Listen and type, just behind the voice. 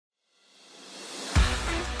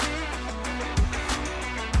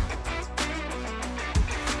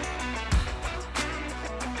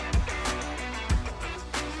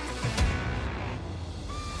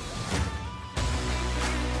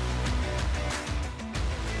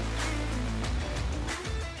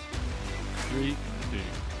3,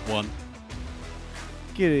 2, 1.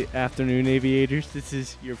 Good afternoon, aviators. This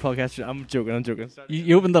is your podcast. I'm joking.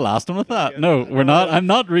 You opened the last one with that? Yeah. No, we're not. I'm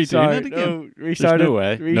not redoing Sorry, it again. no, restart There's no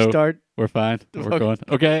it. way. Restart. No, we're fine. We're going.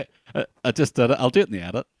 Okay, I just did it. I'll do it in the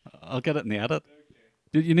edit. I'll get it in the edit.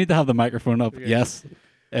 You need to have the microphone up. Okay. Yes.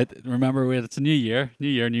 Remember, it's a new year. New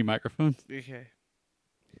year, new microphone. Okay.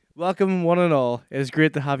 Welcome, one and all. It's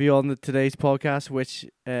great to have you on today's podcast, which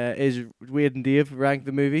is Wade and Dave rank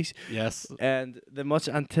the movies, Yes. and the much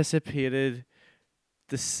anticipated,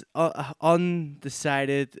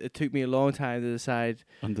 undecided. It took me a long time to decide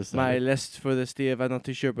Undecided. my list for this, Dave. I'm not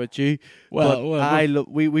too sure about you. Well,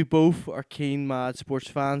 We both are keen, mad sports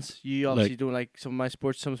fans. You obviously don't like some of my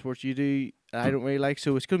sports. Some sports you do, I don't really like.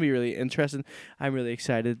 So it's going to be really interesting. I'm really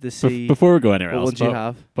excited to see before we go anywhere what else, ones you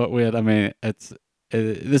have. but wait, I mean,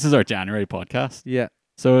 this is our January podcast. Yeah.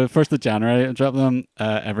 So 1st of January, I'm dropping them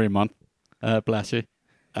every month. Bless you.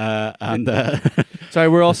 And Sorry,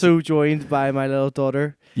 we're also joined by my little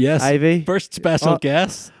daughter, yes, Ivy, first special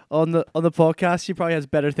guest. on the podcast. She probably has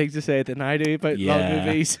better things to say than I do about long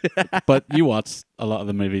movies. But you watched a lot of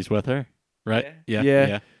the movies with her, right?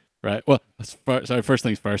 Yeah. Right. Well, first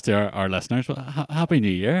things first to our listeners. Well, Happy New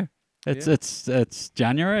Year. It's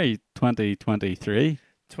January 2023.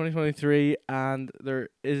 2023, and there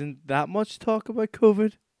isn't that much talk about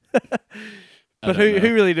COVID. But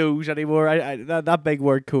who really knows anymore? That big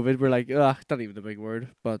word COVID, we're like, not even a big word.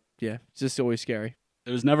 But yeah, it's just always scary.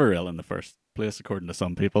 It was never real in the first place, according to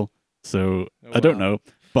some people. So I don't know.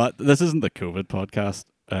 But this isn't the COVID podcast,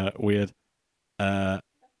 Wade. I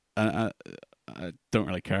don't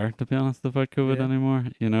really care, to be honest, about COVID anymore.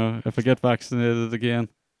 You know, if I get vaccinated again,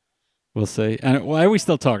 we'll see. And why are we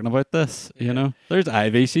still talking about this? You know, there's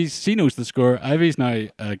Ivy. She knows the score. Ivy's now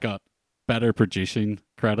got better producing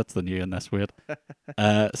credits than you in this, Wade.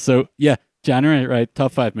 So yeah, January, right?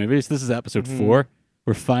 Top 5 movies. This is episode 4.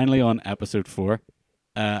 We're finally on episode 4.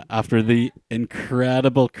 After the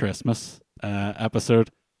incredible Christmas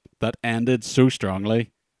episode that ended so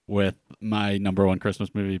strongly with my number 1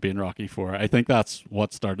 Christmas movie being Rocky 4. I think that's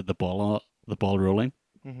what started the ball rolling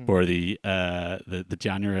for the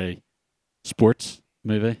January sports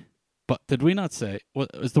movie. But did we not say,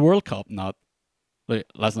 was the World Cup not,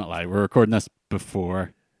 let's not lie, we're recording this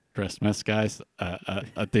before Christmas, guys,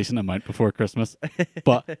 a decent amount before Christmas.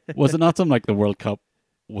 But was it not something like the World Cup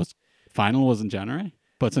final was in January,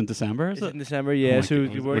 but it's in December, is it? In December, yeah. Oh so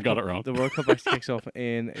we got it wrong. The World Cup actually kicks off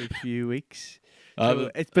in a few weeks.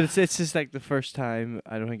 So it's just like the first time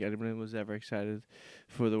I don't think anyone was ever excited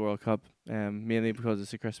for the World Cup. Mainly because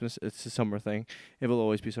it's a Christmas, it's a summer thing. It will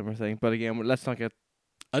always be a summer thing. But again, let's not get.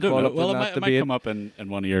 I don't know. Well, it might come up in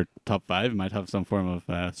one of your top 5. It might have some form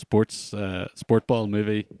of sport ball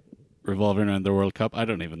movie revolving around the World Cup. I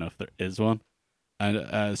don't even know if there is one.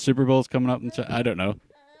 And Super Bowl's coming up. I don't know.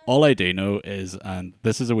 All I do know is, and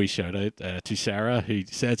this is a wee shout out to Sarah, who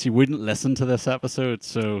said she wouldn't listen to this episode.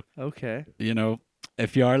 So, okay, you know,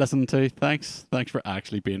 if you are listening to, thanks for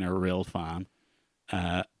actually being a real fan.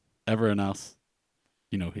 Everyone else,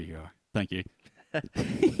 you know who you are. Thank you.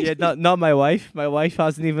 Yeah, not my wife. My wife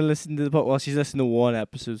hasn't even listened to the podcast. Well, she's listened to 1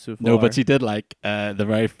 episode so far. No, but she did like the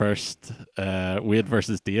very first Wade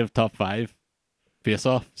versus Dave top 5 face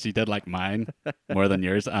off. She did like mine more than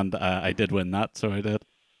yours, and I did win that, so I did.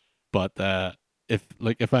 But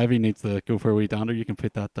if Ivy needs to go for a wee dander, you can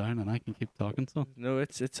put that down, and I can keep talking. So no,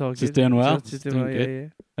 it's all good. She's doing well. She's doing well. good. Yeah.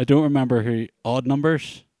 I don't remember who odd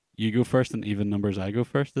numbers you go first and even numbers I go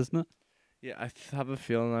first, isn't it? Yeah, I have a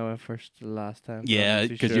feeling I went first the last time. Yeah,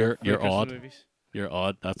 because you're odd. Movies. You're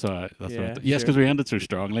odd. That's why. Yeah, yes, because we ended so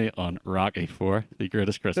strongly on Rocky 4, the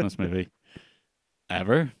greatest Christmas movie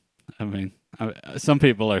ever. I mean, some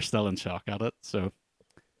people are still in shock at it.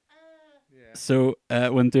 So,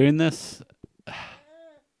 when doing this,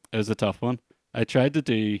 it was a tough one. I tried to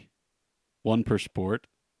do one per sport.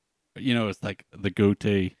 You know, it's like the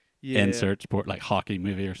go-to insert sport, like hockey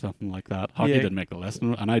movie or something like that. Hockey didn't make the list,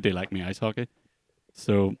 and I do like me ice hockey.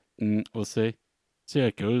 So we'll see how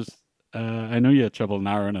it goes. I know you had trouble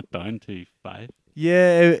narrowing it down to 5.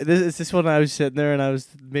 Yeah, this one I was sitting there and I was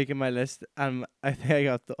making my list, and I think I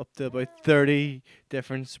got up to about 30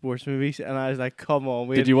 different sports movies, and I was like, "Come on,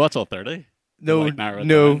 wait." Did you watch all 30? No, like, narrow it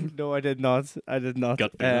no, down? no, I did not. I did not.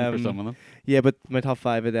 Got feeling for some of them. Yeah, but my top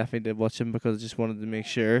 5, I definitely did watch them because I just wanted to make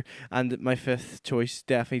sure. And my 5th choice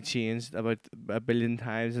definitely changed about 1 billion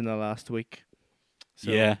times in the last week.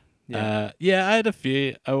 So, yeah. I had a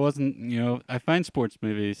few. I wasn't, I find sports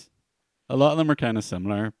movies, a lot of them are kind of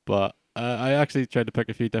similar, but I actually tried to pick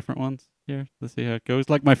a few different ones here to see how it goes.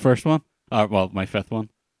 Like my first one, my 5th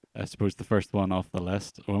one, I suppose the first one off the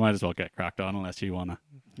list. We might as well get cracked on unless you wanna.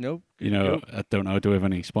 Nope. Nope. I don't know. Do we have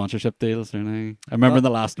any sponsorship deals or anything? I remember the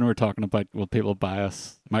last one we were talking about, will people buy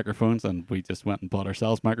us microphones, and we just went and bought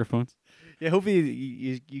ourselves microphones. Yeah,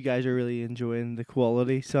 hopefully you guys are really enjoying the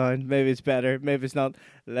quality sound. Maybe it's better, maybe it's not.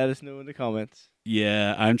 Let us know in the comments.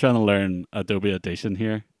 Yeah, I'm trying to learn Adobe Audition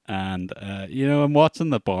here, and I'm watching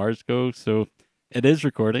the bars go, so it is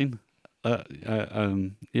recording.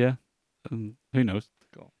 Yeah, who knows?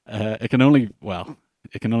 Cool. It can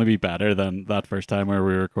only be better than that first time where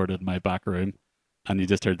we recorded in my back room, and you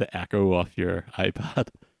just heard the echo off your iPad.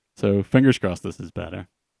 So fingers crossed this is better.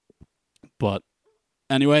 But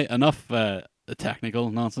anyway, enough technical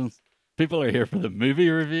nonsense. People are here for the movie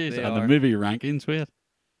reviews and the movie rankings, wait.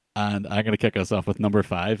 And I'm going to kick us off with number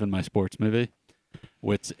 5 in my sports movie,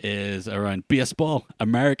 which is around baseball,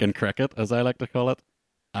 American cricket, as I like to call it.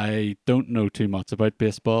 I don't know too much about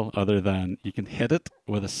baseball other than you can hit it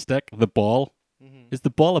with a stick. The ball, is the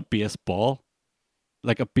ball a baseball?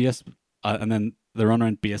 Like a base, and then they run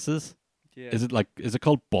around bases? Yeah. Is it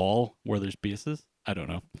called ball where there's bases? I don't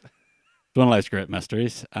know. It's one of life's great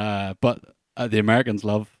mysteries. But the Americans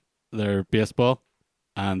love their baseball.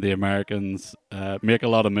 And the Americans make a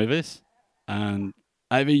lot of movies. And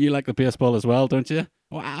Ivy, you like the baseball as well, don't you?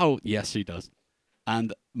 Wow. Yes, she does.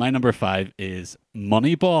 And my number 5 is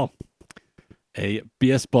Moneyball, a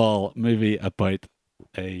baseball movie about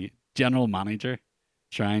a general manager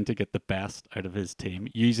trying to get the best out of his team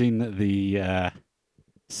using the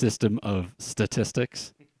system of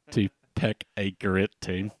statistics to pick a great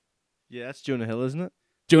team. Yeah, that's Jonah Hill, isn't it?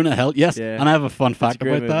 Jonah Hill, yes. Yeah. And I have a fun fact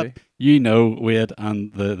about movie. that. You know, Wade,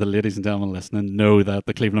 and the ladies and gentlemen listening know that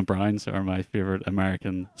the Cleveland Browns are my favorite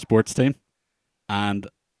American sports team. And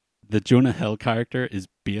the Jonah Hill character is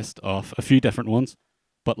based off a few different ones,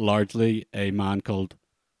 but largely a man called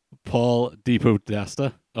Paul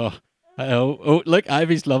DiPodesta. Oh, look,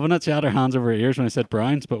 Ivy's loving it. She had her hands over her ears when I said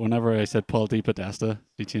Browns, but whenever I said Paul DiPodesta,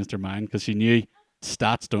 she changed her mind because she knew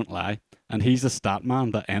stats don't lie. And he's a stat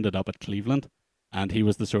man that ended up at Cleveland. And he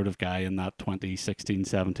was the sort of guy in that 2016,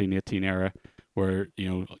 17, 18 era where,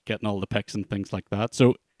 getting all the picks and things like that.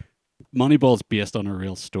 So Moneyball's based on a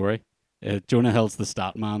real story. Jonah Hill's the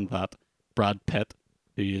stat man that Brad Pitt,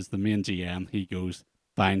 who is the main GM, he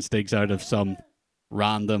digs out of some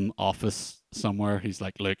random office somewhere. He's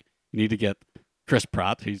like, look, you need to get Chris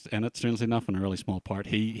Pratt, who's in it, strangely enough, in a really small part.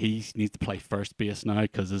 He needs to play first base now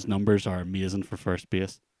because his numbers are amazing for first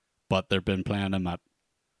base. But they've been playing him at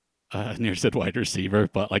near said wide receiver,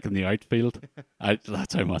 but like in the outfield.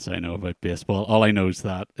 That's how much I know about baseball. All I know is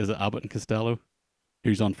that is it Abbott and Costello,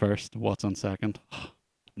 who's on first, what's on second.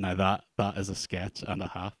 Now that is a sketch and a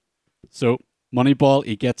half. So Moneyball,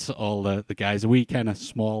 he gets all the guys. A wee kind of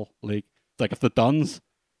small league. It's like if the Duns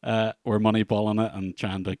were Moneyballing it and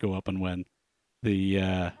trying to go up and win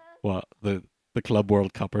the Club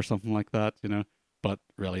World Cup or something like that, But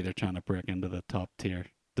really, they're trying to break into the top tier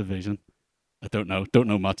division. I don't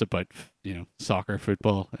know much about soccer,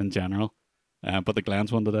 football in general, but the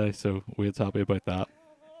Glens won today, so we're happy about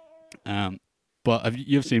that. But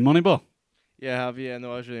you've seen Moneyball? Yeah, I have. Yeah,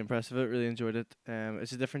 no, I was really impressed with it. Really enjoyed it.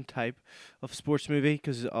 It's a different type of sports movie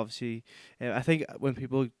because obviously, I think when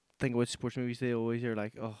people think about sports movies, they always are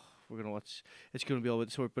like, oh, we're gonna watch. It's gonna be all about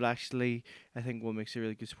the sport. But actually, I think what makes a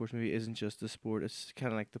really good sports movie isn't just the sport. It's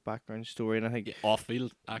kind of like the background story, and I think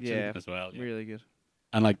off-field action as well. Yeah. Really good.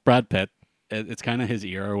 And like Brad Pitt, it's kind of his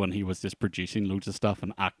era when he was just producing loads of stuff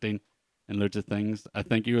and acting in loads of things. I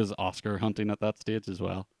think he was Oscar hunting at that stage as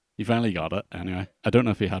well. He finally got it anyway. I don't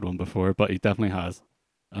know if he had one before, but he definitely has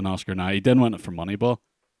an Oscar now. He didn't win it for Moneyball,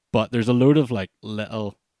 but there's a load of like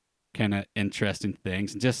little kind of interesting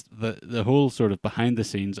things, and just the whole sort of behind the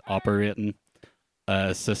scenes operating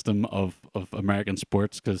system of American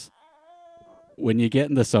sports. Because when you get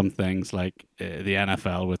into some things like the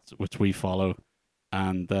NFL, which we follow,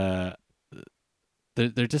 and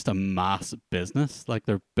they're just a mass business. Like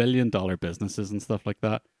they're $billion businesses and stuff like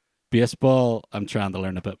that. Baseball, I'm trying to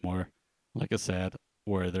learn a bit more. Like I said,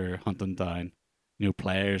 where they're hunting down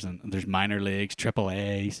players, and there's minor leagues, triple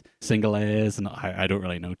A's, single A's, and I don't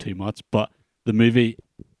really know too much. But a movie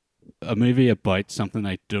about something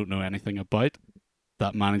I don't know anything about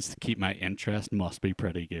that managed to keep my interest must be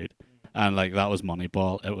pretty good. And like that was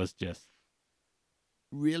Moneyball. It was just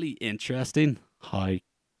really interesting how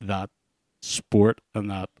that sport and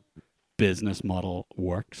that business model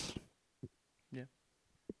works. Yeah,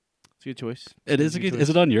 it's a good choice. It is a good. Is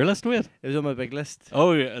it on your list, Wade? It was on my big list.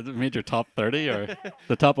 Oh, yeah, it made your top 30 or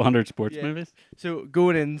the top 100 sports movies. So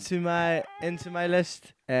going into my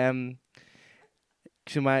list, so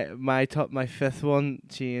my fifth one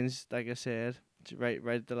changed, like I said, right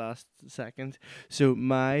at the last second. So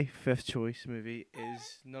my fifth choice movie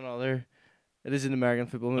is none other. It is an American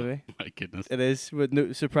football movie. My goodness. It is, with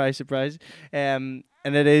no surprise, surprise. And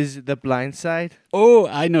it is The Blind Side. Oh,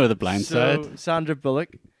 I know The Blind So Side. Sandra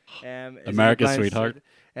Bullock, is in The America's Blind sweetheart. Side.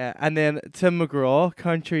 And then Tim McGraw,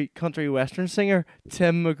 country western singer.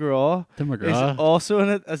 Tim McGraw Tim is McGraw. also in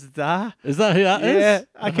it as Da. Is that who that is? Yeah,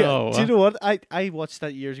 Oh, do you know what? I watched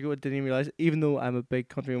that years ago. I didn't even realize. Even though I'm a big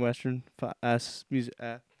country and western fan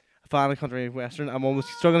of country and western, I'm almost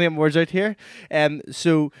struggling to get words out here.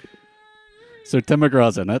 So So Tim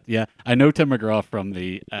McGraw's in it. Yeah, I know Tim McGraw from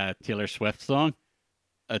the Taylor Swift song.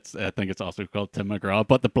 I think it's also called Tim McGraw.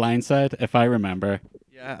 But The Blind Side, if I remember,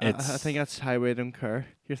 yeah, I think that's Highway Don't Care.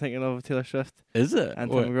 You're thinking of Taylor Swift is it? and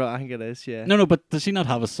Tim McGraw. I think it is. Yeah. No, but does she not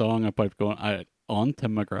have a song about going out on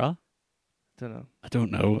Tim McGraw? Don't know. I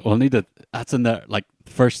don't know. We'll need to. That's in the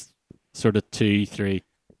first sort of 2, 3,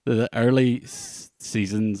 the early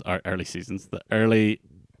seasons or early seasons. The early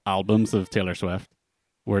albums of Taylor Swift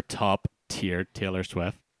were top tier Taylor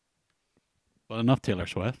Swift. Well, enough Taylor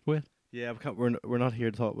Swift with. Yeah, we're not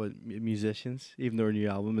here to talk about musicians, even though our new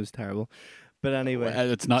album is terrible. But anyway,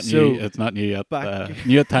 it's not so new. It's not new yet.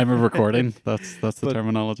 New at time of recording. That's the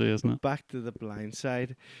terminology, isn't it? Back to The Blind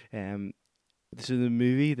Side. So the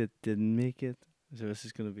movie that didn't make it. So this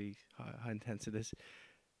is going to be how intense it is.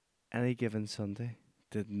 Any Given Sunday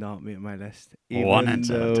did not make my list. One inch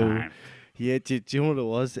at a time. Yeah, do you know what it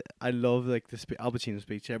was? I love the Al Pacino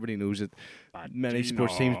speech. Everybody knows it. Many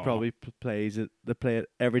sports teams probably plays it. They play it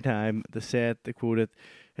every time. They say it. They quote it.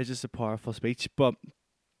 It's just a powerful speech. But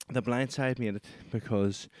The Blind Side made it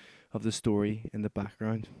because of the story in the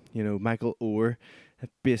background. You know, Michael Orr,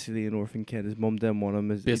 basically an orphan kid. His mum didn't want him.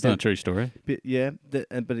 Based on a true story.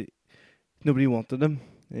 Nobody wanted him.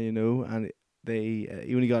 You know, and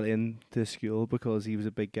he only got into school because he was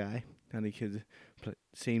a big guy and he could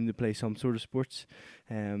seem to play some sort of sports.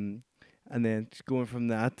 And then going from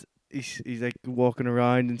that, he's like walking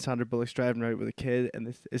around and Sandra Bullock's driving around with a kid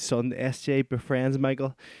and his son SJ befriends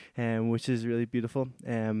Michael, which is really beautiful.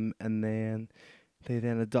 And then they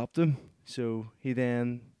then adopt him. So he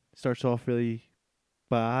then starts off really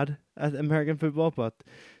bad at American football, but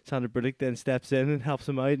Sandra Bullock then steps in and helps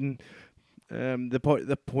him out. And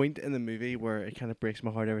the point in the movie where it kind of breaks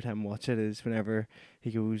my heart every time I watch it is whenever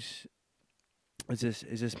he goes, is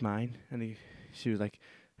this mine? And she was like,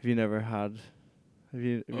 have you never had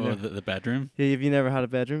the bedroom? Yeah, have you never had a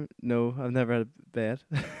bedroom? No, I've never had a bed.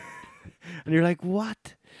 And you're like,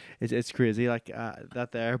 what? It's crazy like that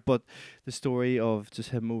there. But the story of just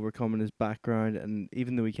him overcoming his background, and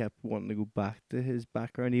even though he kept wanting to go back to his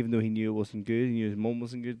background, even though he knew it wasn't good, he knew his mum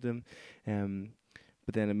wasn't good to him,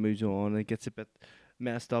 but then it moves on and it gets a bit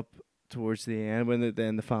messed up towards the end when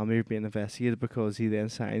then the family are being investigated because he then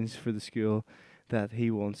signs for the school that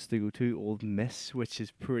he wants to go to, Old Miss, which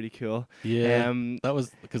is pretty cool. Yeah, that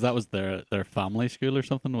was because that was their family school or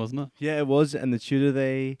something, wasn't it? Yeah, it was, and the tutor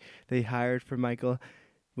they hired for Michael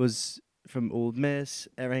was from Old Miss.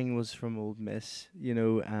 Everything was from Old Miss, you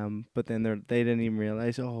know. But then they didn't even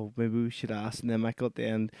realize. Oh, maybe we should ask. And then Michael at the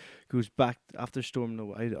end goes back after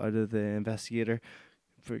storming out of the investigator,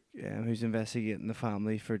 for who's investigating the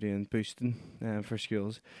family for doing boosting for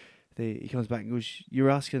schools. He comes back and goes, you're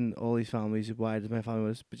asking all these families why does my family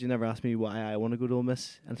was, but you never asked me why I want to go to Ole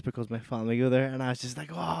Miss, and it's because my family go there. And I was just like,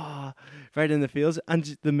 oh, right in the feels.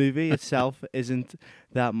 And the movie itself isn't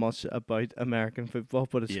that much about American football,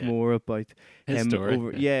 but it's more about his him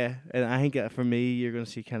story. Yeah, and I think for me, you're going to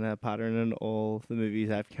see kind of a pattern in all the movies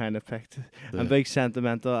I've kind of picked. I'm big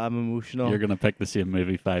sentimental. I'm emotional. You're going to pick the same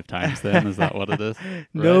movie 5 times then? Is that what it is?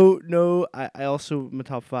 No. I also, my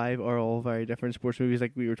top 5 are all very different sports movies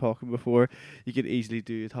like we were talking before. You could easily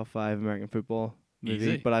do a top 5 American football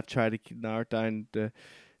movie, but I've tried to narrow it down to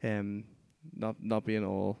not being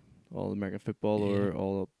all American football or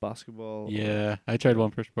all basketball. Yeah, I tried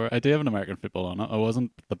one for sport. I do have an American football on it. I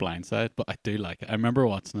wasn't The Blind Side, but I do like it. I remember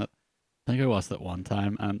watching it. I think I watched it one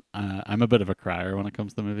time, and I'm a bit of a crier when it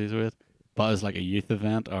comes to movies with. But it was like a youth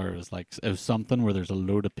event, or it was something where there's a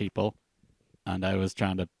load of people, and I was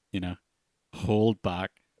trying to hold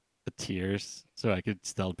back the tears so I could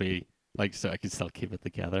still be so I could still keep it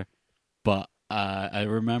together. But I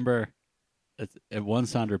remember it won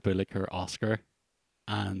Sandra Bullock her Oscar,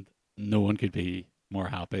 and no one could be more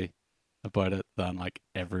happy about it than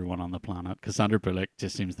everyone on the planet, because Sandra Bullock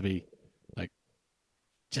just seems to be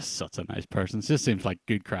just such a nice person. She just seems like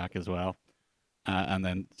good crack as well, and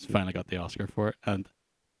then finally got the Oscar for it. And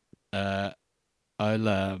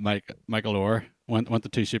Michael Orr went to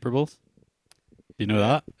 2 Super Bowls. Do you know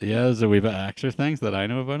that? Yeah, there's a wee bit of extra things that I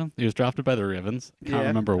know about him. He was drafted by the Ravens. I can't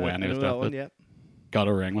remember when he was drafted. got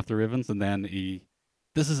a ring with the Ravens, and then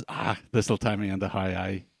this will tie me into how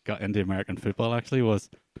I got into American football. Actually, was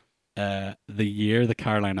the year the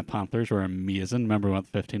Carolina Panthers were amazing. Remember, we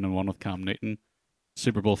went 15-1 with Cam Newton,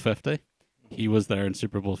 Super Bowl 50. He was there in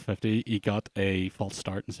Super Bowl 50. He got a false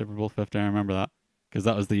start in Super Bowl 50. I remember that because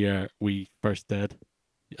that was the year we first did.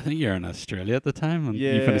 I think you were in Australia at the time, and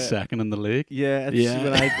you finished second in the league. Yeah.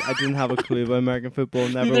 When I didn't have a clue about American football.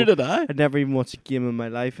 Neither did I. I'd never even watched a game in my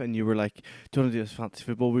life, and you were like, "Do you want to do this fantasy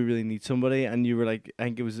football? We really need somebody." And you were like, I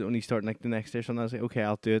think it was only starting like the next day or something. I was like, "Okay,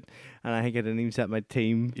 I'll do it." And I think I didn't even set my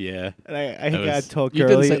team. Yeah. And I think I had Todd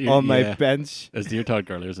Gurley on my bench. As your Todd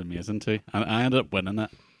Gurley was amazing too, and I ended up winning it.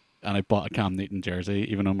 And I bought a Cam Newton jersey,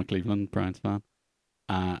 even though I'm a Cleveland Browns fan.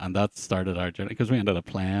 And that started our journey because we ended up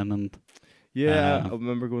playing. And I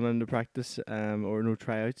remember going into practice or no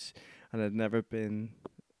tryouts, and I'd never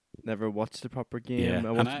watched a proper game.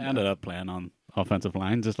 Yeah, I ended up playing on offensive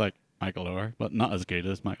line, just like Michael Orr, but not as good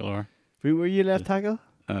as Michael Orr. Were you left tackle?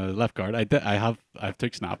 Left guard. I've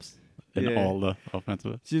took snaps in all the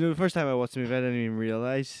offensive. So the first time I watched the movie, I didn't even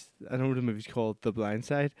realize. I know the movie's called The Blind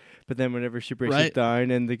Side, but then whenever she breaks it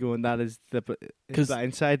down and they go, and that is the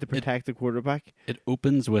blind side to protect the quarterback. It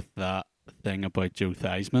opens with that thing about Joe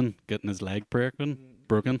Theismann getting his leg broken.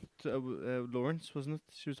 Lawrence, wasn't it?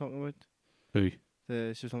 She was talking about. Who?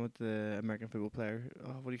 She was talking about the American football player.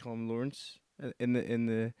 What do you call him? Lawrence. In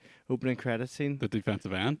the opening credit scene. The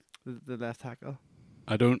defensive end. The left tackle.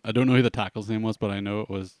 I don't know who the tackle's name was, but I know it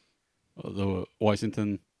was the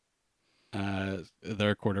Washington.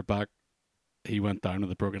 Their quarterback. He went down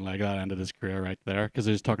with a broken leg. That ended his career right there. Because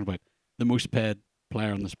he was talking about the most paid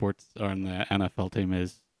player on the sports or on the NFL team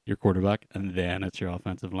is your quarterback, and then it's your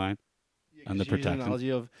offensive line. And the protection. The analogy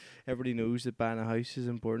of everybody knows that buying a house is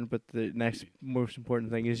important, but the next most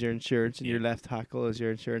important thing is your insurance, and your left tackle is your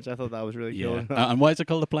insurance. I thought that was really cool. And why is it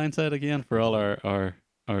called the blind side again for all our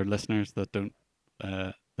listeners that don't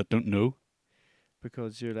know?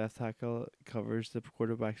 Because your left tackle covers the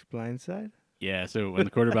quarterback's blind side. Yeah, so when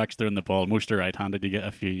the quarterback's throwing the ball, most are right-handed. You get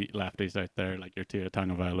a few lefties out there, like your Tua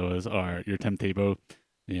Tagovailoas or your Tim Tebow.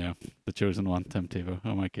 Yeah, the chosen one, Tim Tebow.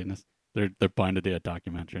 Oh my goodness. They're bound to do a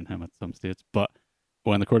documentary on him at some stage. But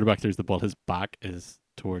when the quarterback throws the ball, his back is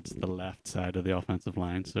towards the left side of the offensive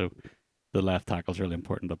line. So the left tackle is really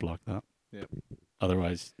important to block that. Yep.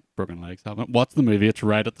 Otherwise, broken legs happen. Watch the movie. It's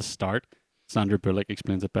right at the start. Sandra Bullock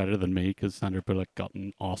explains it better than me because Sandra Bullock got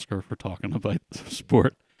an Oscar for talking about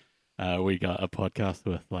sport. We got a podcast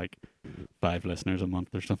with like 5 listeners a month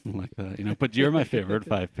or something like that. But you're my favorite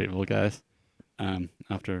 5 people, guys.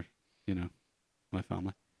 After my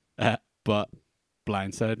family. But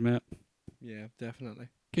Blindside, mate. Yeah, definitely.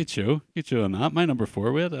 Good show on that. My number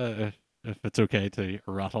 4, Wade. If it's okay to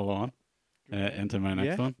rattle on into my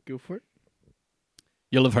next one. Go for it.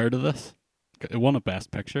 You'll have heard of this. It won a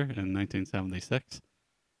Best Picture in 1976.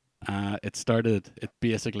 It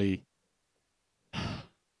basically,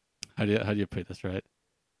 how do you put this right?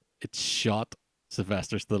 It shot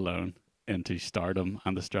Sylvester Stallone into stardom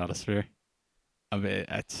and the stratosphere. I mean,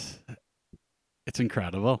 it's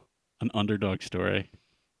incredible. An underdog story.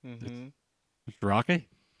 Mm-hmm. It's Rocky.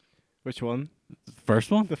 Which one? The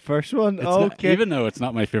first one. The first one. Okay. Even though it's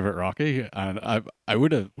not my favorite Rocky, and I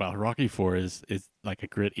would have. Well, Rocky 4 is like a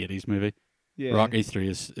great 80s movie. Yeah. Rocky 3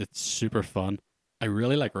 it's super fun. I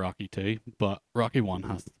really like Rocky 2, but Rocky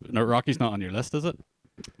 1 Rocky's not on your list, is it?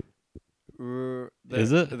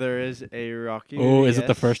 Is it? There is a Rocky. Oh, is it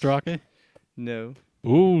the first Rocky? No.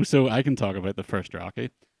 Oh, so I can talk about the first Rocky.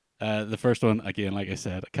 The first one, again, like I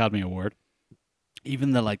said, Academy Award.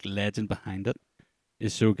 Even the legend behind it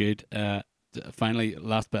is so good. Finally,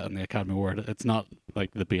 last bit on the Academy Award. It's not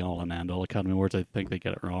like the be all and end all Academy Awards. I think they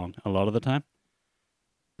get it wrong a lot of the time.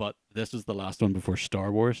 But this was the last one before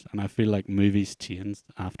Star Wars, and I feel like movies changed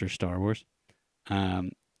after Star Wars. Yeah,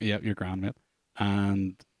 your grand mate.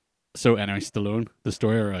 And so anyway, Stallone, the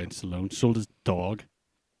story around Stallone, sold his dog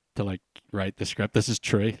to write the script. This is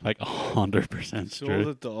true, 100% true. Sold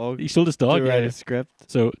a dog. He sold his dog to write a script.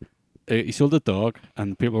 So he sold a dog,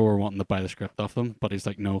 and people were wanting to buy the script off them, but he's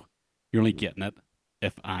like, no, you're only getting it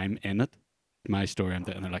if I'm in it. My story, and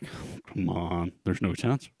they're like, oh, come on, there's no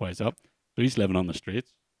chance. Why is that? So he's living on the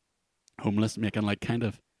streets, homeless, making kind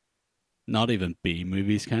of not even B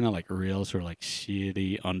movies, kind of real sort of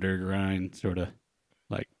shady underground sort of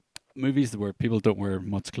movies where people don't wear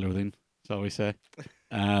much clothing, shall we say.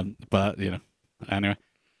 But anyway,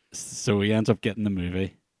 so he ends up getting the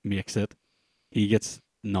movie, makes it. He gets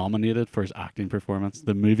nominated for his acting performance.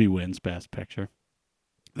 The movie wins Best Picture.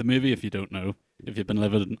 The movie, if you don't know, if you've been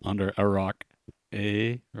living under a rock,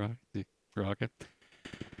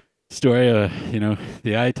 story of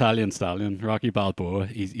the Italian stallion Rocky Balboa.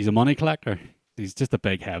 He's a money collector. He's just a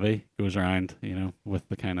big heavy. Goes around with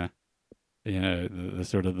the kind of the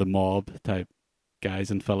sort of the mob type guys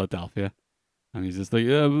in Philadelphia, and he's just like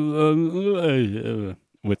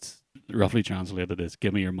which roughly translated is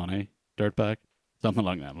 "Give me your money, dirtbag," something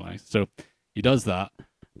along that line. So he does that,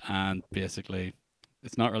 and basically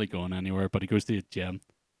it's not really going anywhere. But he goes to a gym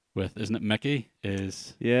with, isn't it Mickey?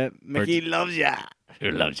 Mickey loves ya.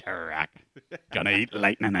 Who loves your rock? Gonna eat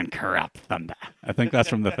lightning and corrupt thunder. I think that's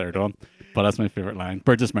from the third one, but that's my favorite line.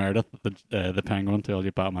 Burgess Meredith, the Penguin, to all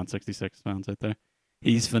you Batman 66 fans out there.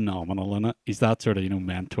 He's phenomenal in it. He's that sort of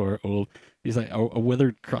mentor, old. He's like a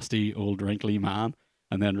withered, crusty, old, wrinkly man,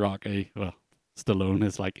 and then Rocky, well, Stallone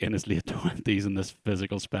is like in his late 20s and this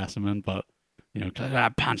physical specimen, but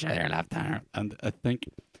punch out your left hand. And I think,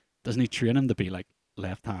 doesn't he train him to be like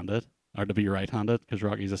left-handed or to be right-handed because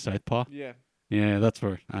Rocky's a southpaw? Yeah, that's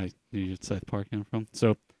where I knew Southpaw came from.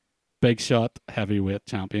 So, big shot, heavyweight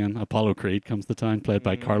champion Apollo Creed comes to town, played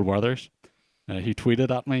by Carl Weathers. He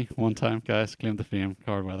tweeted at me one time, guys, claim to fame,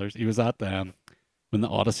 Carl Weathers. He was at when the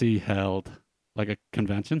Odyssey held like a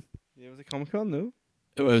convention. Yeah, it was a Comic-Con, no?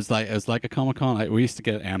 It was like a Comic-Con. We used to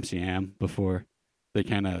get MCM before they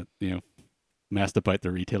kind of messed about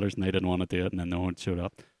the retailers and they didn't want to do it, and then no one showed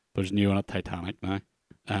up. But there's new one at Titanic now.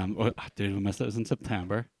 Dude, I missed it. It was in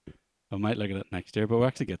September. I might look at it next year, but we'll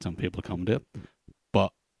actually get some people coming to it.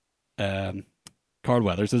 But Carl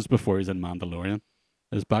Weathers is before he's in Mandalorian.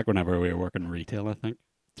 It was back whenever we were working retail, I think.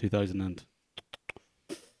 2000 and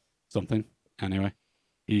something. Anyway,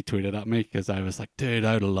 he tweeted at me because I was like, dude,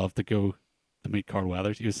 I would love to go to meet Carl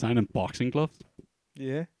Weathers. He was signing boxing gloves.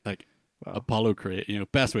 Yeah. Like, wow. Apollo Creed,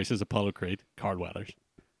 best wishes, Apollo Creed, Carl Weathers.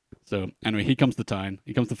 So, anyway, he comes to town.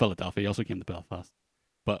 He comes to Philadelphia. He also came to Belfast.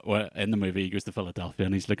 But in the movie, he goes to Philadelphia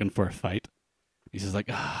and he's looking for a fight. He's just like,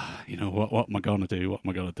 what am I going to do? What am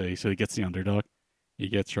I going to do? So he gets the underdog. He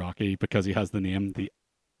gets Rocky because he has the name, the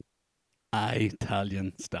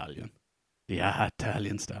Italian Stallion. The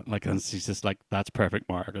Italian Stallion. Like, and he's just like, that's perfect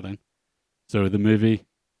marketing. So the movie,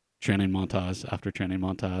 training montage after training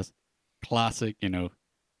montage, classic,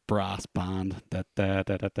 brass band,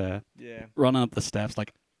 da-da-da-da-da. Yeah. Running up the steps,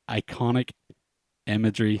 like, iconic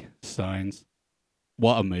imagery, sounds.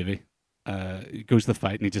 What a movie. He goes to the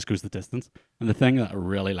fight and he just goes the distance. And the thing that I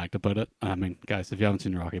really liked about it, I mean, guys, if you haven't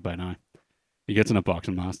seen Rocky by now, he gets in a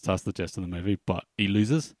boxing mask, that's the gist of the movie, but he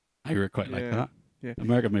loses. I really quite like that. Yeah.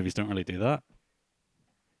 American movies don't really do that.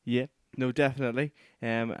 Yeah, no, definitely.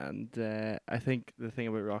 And I think the thing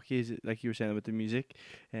about Rocky is, like you were saying about the music,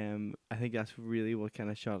 I think that's really what kind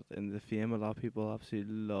of shot it into fame. A lot of people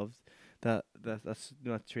absolutely loved that's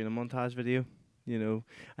that training montage video. And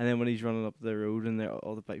then when he's running up the road and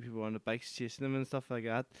all the bike people on the bikes chasing him and stuff like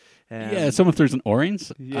that. Someone throws an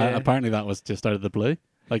orange. Yeah. Apparently that was just out of the blue.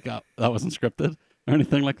 Like, that wasn't scripted or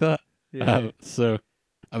anything like that. Yeah. So,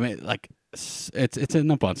 I mean, like, it's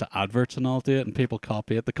in a bunch of adverts and all, do it, and people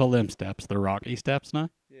copy it. They call them steps the Rocky steps now.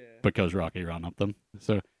 Yeah. Because Rocky ran up them.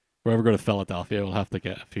 So, if we ever go to Philadelphia, we'll have to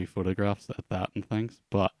get a few photographs at that and things.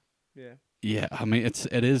 But, yeah, I mean, it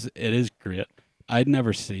is great. I'd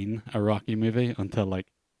never seen a Rocky movie until, I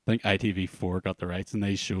think ITV4 got the rights, and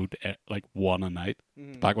they showed one a night,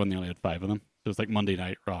 back when they only had 5 of them. So it was like Monday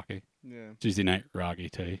night Rocky, Tuesday night Rocky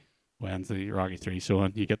 2, Wednesday Rocky 3, so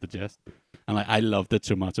on. You get the gist. And I loved it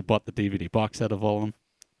so much. I bought the DVD box set of all of them,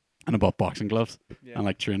 and I bought boxing gloves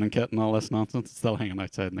and training kit and all this nonsense. It's still hanging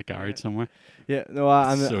outside in the garage somewhere. Yeah, no,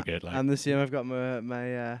 I'm so good. I'm the same. I've got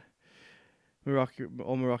my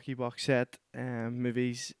Rocky box set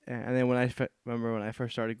movies, and then when I remember when I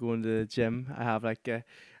first started going to the gym, I have a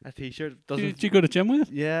t-shirt. Did you go to gym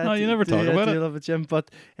with? Yeah. No, you never talk about it. I love a gym,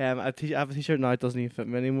 but I have a t-shirt now. It doesn't even fit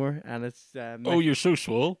me anymore, and it's you're so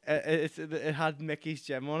swole. It had Mickey's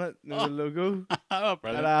gym on it, the logo. Oh,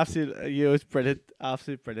 brilliant! And absolutely, it's brilliant,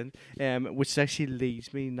 absolutely brilliant. Which actually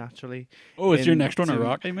leads me naturally. Oh, it's your next one a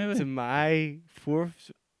Rocky movie? To my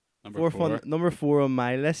number 4 on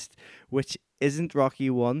my list, which isn't Rocky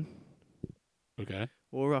 1. Okay.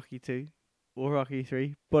 Or Rocky 2. Or Rocky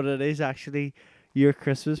 3. But it is actually your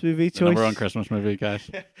Christmas movie choice. Number 1 Christmas movie, guys.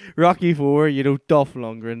 Rocky 4, Dolph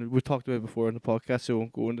Lundgren. We talked about it before in the podcast, so I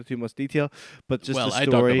won't go into too much detail. But just the story. I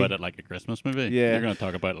talk about it like a Christmas movie. Yeah. You're going to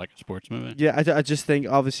talk about it like a sports movie. Yeah, I just think,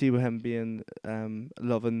 obviously, with him being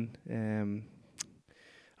loving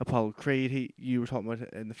Apollo Creed, you were talking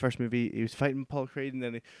about in the first movie, he was fighting Apollo Creed, and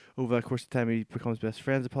then over the course of time, he becomes best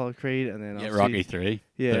friends with Apollo Creed, and then Rocky 3.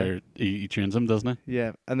 Yeah, he trains him, doesn't he?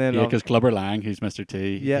 Yeah, and then because Clubber Lang, who's Mr.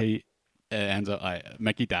 T, he ends up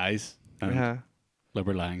Mickey dies, and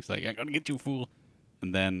Clubber Lang's like, "I'm gonna get you, fool,"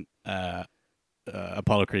 and then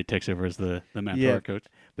Apollo Creed takes over as the mentor coach.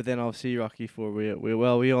 But then obviously Rocky 4,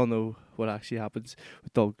 we all know what actually happens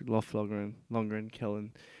with Dolph Lundgren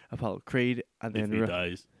killing Apollo Creed, and If then he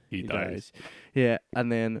dies, he dies. Yeah,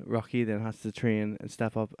 and then Rocky then has to train and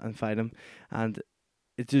step up and fight him, and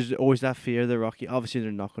it's just always that fear that Rocky. Obviously,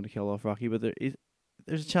 they're not going to kill off Rocky, but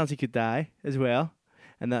there's a chance he could die as well.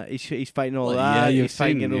 And that he's fighting all that. Yeah, he's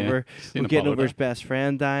fighting getting over his best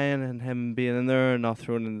friend dying, and him being in there and not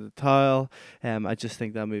thrown in the towel. I just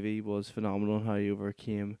think that movie was phenomenal. How he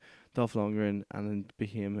overcame Dolph Lundgren and then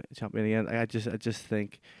became champion again. I just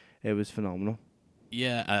think it was phenomenal.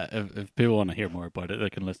 Yeah, if people want to hear more about it,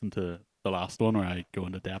 they can listen to the last one where I go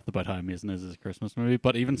into depth about how amazing it is as a Christmas movie.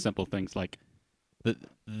 But even simple things like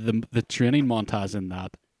the training montage in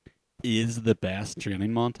that is the best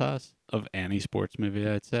training montage of any sports movie,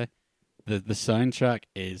 I'd say. The soundtrack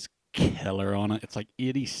is killer on it. It's like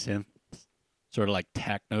 80 synths, sort of like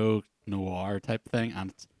techno noir type thing,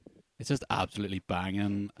 and it's just absolutely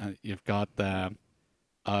banging. You've got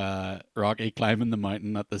Rocky climbing the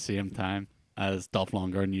mountain at the same time as Dolph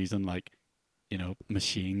Lundgren using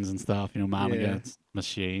machines and stuff, man against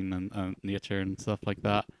machine and nature and stuff like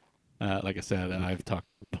that. Like I said, I've talked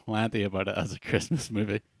plenty about it as a Christmas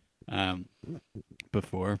movie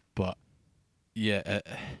before, but yeah,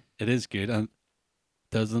 it is good. And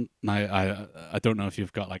doesn't now I don't know if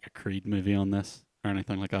you've got like a Creed movie on this or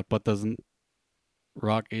anything like that, but doesn't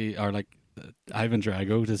Rocky or Ivan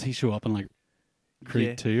Drago, does he show up in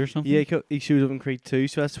Creed 2 or something? Yeah, he shows up in Creed 2,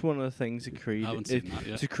 so that's one of the things that Creed. I haven't seen that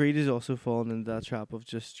yet. So Creed is also fallen into that trap of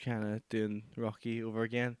just kind of doing Rocky over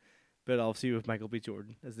again, but obviously with Michael B.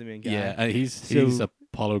 Jordan as the main guy. Yeah, he's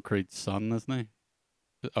Apollo Creed's son, isn't he?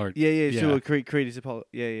 Or So Creed is Apollo.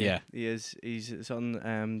 Yeah. He is. He's his son.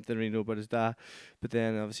 Didn't really know about his dad, but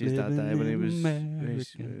then obviously his dad died when he was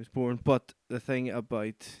born. But the thing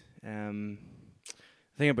about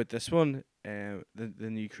this one, the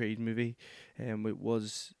new Creed movie, it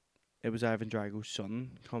was Ivan Drago's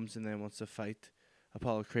son comes and then wants to fight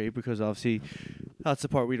Apollo Creed, because obviously that's the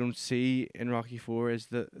part we don't see in Rocky 4 is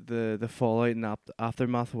the fallout and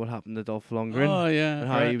aftermath of what happened to Dolph Lundgren. Oh yeah, and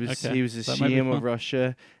how he was the shame of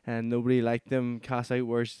Russia and nobody liked him, cast out.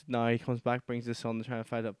 Whereas now he comes back, brings his son to try and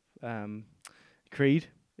fight up Creed.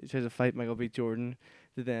 He tries to fight Michael B. Jordan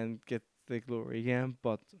to then get the glory again.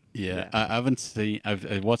 But yeah. I haven't seen.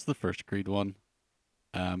 I've watched the first Creed one.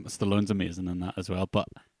 Stallone's amazing in that as well, but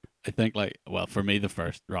I think for me the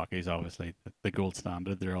first Rocky's obviously the gold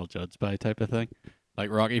standard. They're all judged by type of thing.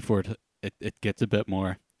 Like Rocky 4, it gets a bit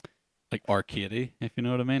more arcadey, if you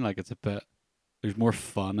know what I mean. It's a bit, there's more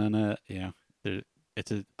fun in it. I don't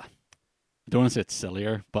want to say it's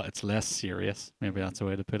sillier, but it's less serious. Maybe that's a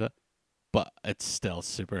way to put it. But it's still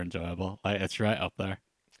super enjoyable. It's right up there.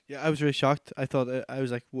 Yeah, I was really shocked. I thought I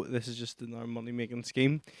was like, this is just another money making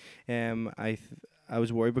scheme. I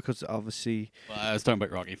was worried because obviously. Well, I was talking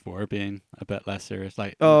about Rocky 4 being a bit less serious.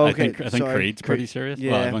 Okay. I think Creed's pretty serious.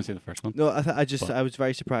 Yeah. Well, I've only seen the first one. No, I was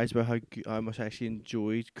very surprised by how much I actually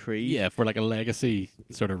enjoyed Creed. Yeah, for a legacy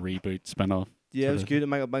sort of reboot spin-off. Yeah, it was good. And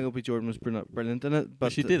Michael B. Jordan was brilliant in it.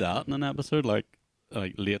 But we should do that in an episode, like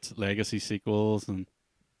late legacy sequels, and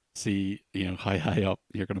see how high up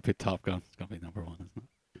you're going to put Top Gun. It's going to be number 1, isn't it?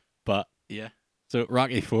 But yeah, so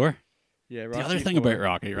Rocky 4. Yeah, Rocky the other thing 4. About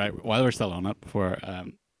Rocky, right? While we're still on it, before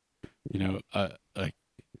we'll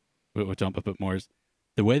jump a bit more, is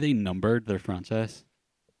the way they numbered their franchise.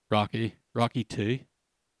 Rocky 2,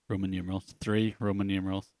 Roman numerals. 3, Roman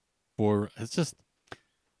numerals. 4. It's just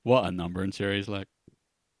what a numbering series,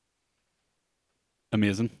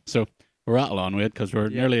 amazing. So we'll rattle on with it because we're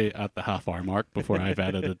nearly at the half-hour mark before I've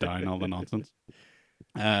edited down all the nonsense.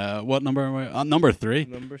 What number am I? Number 3.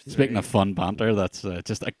 Number 3. Speaking of fun banter, that's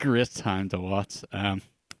just a great time to watch.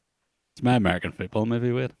 It's my American football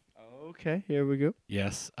movie, Wade. Okay, here we go.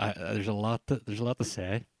 Yes, there's a lot to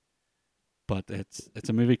say, but it's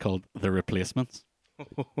a movie called The Replacements.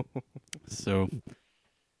 So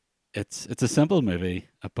it's a simple movie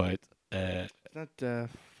about Is that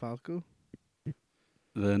Falco?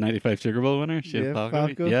 The '95 Sugar Bowl winner, Shane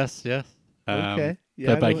Falco. Yes. Okay.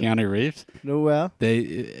 Played by Keanu Reeves. No, well.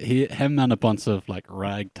 Him and a bunch of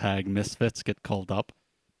ragtag misfits get called up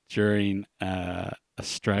during a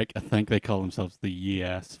strike. I think they call themselves the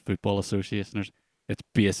U.S. Football Association. It's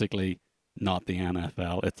basically not the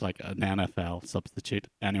NFL. It's like an NFL substitute.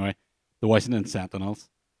 Anyway, the Washington Sentinels,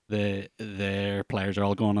 their players are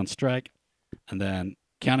all going on strike, and then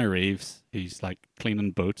Keanu Reeves, he's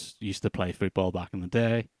cleaning boats, used to play football back in the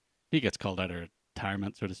day. He gets called out of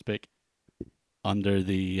retirement, so to speak, under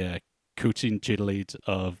the coaching tutelage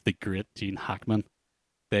of the great Gene Hackman,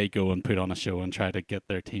 they go and put on a show and try to get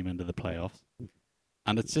their team into the playoffs.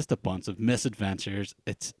 And it's just a bunch of misadventures.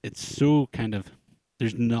 It's so kind of,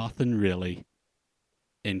 there's nothing really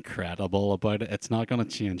incredible about it. It's not going to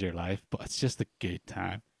change your life, but it's just a good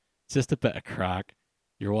time. It's just a bit of crack.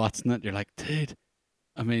 You're watching it, you're like, dude.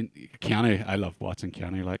 I mean, Keanu, I love watching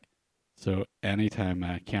Keanu. Like, so anytime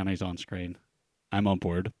Keanu's on screen, I'm on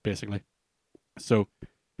board, basically. So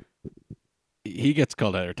he gets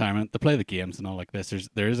called out of retirement. They play the games and all like this.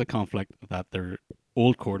 There is a conflict that their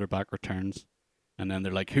old quarterback returns, and then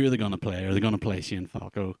they're like, who are they going to play? Are they going to play Shane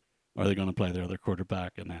Falco? Or are they going to play their other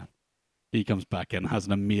quarterback? And then he comes back in, has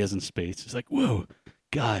an amazing speech. He's like, whoa,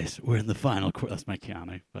 guys, we're in the final quarter. That's my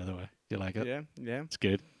Keanu, by the way. Do you like it? Yeah. It's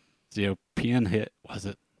good. So, you know, pain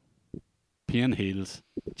heals,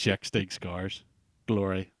 chick stick scars,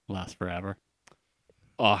 glory lasts forever.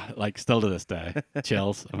 Oh, like still to this day,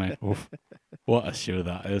 chills. I mean, oof, what a show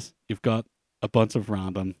that is. You've got a bunch of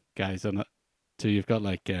random guys in it. So you've got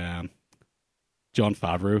like Jon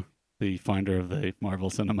Favreau, the founder of the Marvel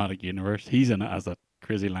Cinematic Universe. He's in it as a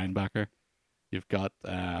crazy linebacker. You've got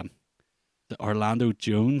the Orlando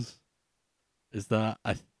Jones. Is that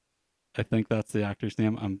I think that's the actor's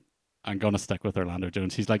name. I'm gonna stick with Orlando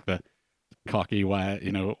Jones. He's like the cocky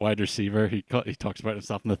wide receiver. He talks about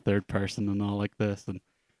himself in the third person and all like this, and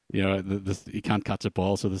he can't catch a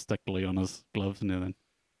ball, so they stick glue on his gloves, and then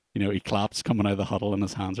he claps coming out of the huddle and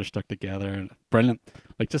his hands are stuck together. And brilliant,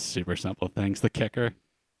 like just super simple things. The kicker,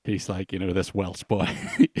 he's like this Welsh boy.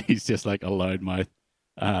 He's just like a loudmouth,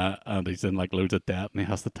 and he's in like loads of debt, and he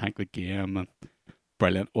has to tank the game. And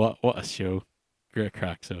brilliant, what a show, great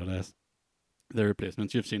crack. So it is. The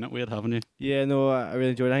Replacements. You've seen it, Wade, haven't you? Yeah, no, I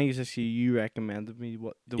really enjoyed it. I think it's actually you recommended me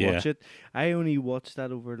to watch it. I only watched that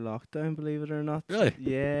over lockdown, believe it or not. Really?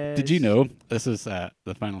 Yeah. Did you know this is the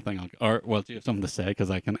final thing? Do you have something to say? Because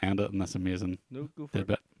I can end it in this amazing go for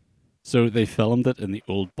tidbit. So they filmed it in the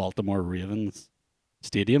old Baltimore Ravens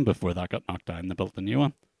stadium before that got knocked down. They built a new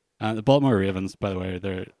one. And the Baltimore Ravens, by the way,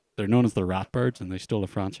 they're known as the Ratbirds, and they stole a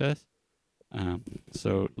franchise.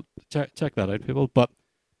 So check that out, people. But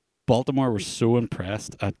Baltimore were so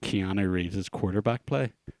impressed at Keanu Reeves' quarterback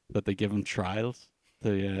play that they give him trials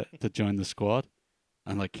to join the squad.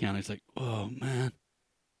 And like Keanu's like, oh man,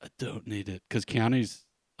 I don't need it. Because Keanu's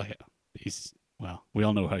like, we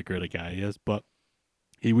all know how great a guy he is, but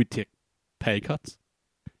he would take pay cuts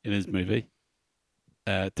in his movie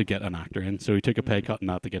to get an actor in. So he took a pay cut in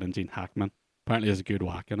that to get in Gene Hackman. Apparently there's a good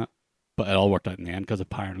whack in it. But it all worked out in the end because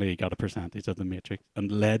apparently he got a percentage of the Matrix.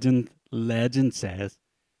 And legend says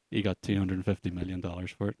he got $250 million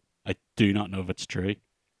for it. I do not know if it's true,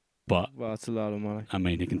 but well, it's a lot of money. I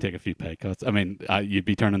mean, you can take a few pay cuts. I mean, you'd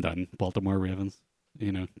be turning down Baltimore Ravens,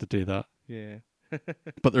 to do that. Yeah.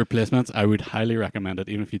 But The Replacements, I would highly recommend it,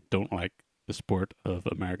 even if you don't like the sport of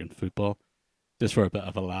American football, just for a bit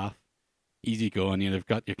of a laugh. Easy going. You've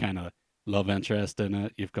got your kind of love interest in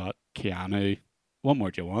it. You've got Keanu. What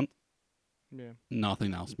more do you want? Yeah.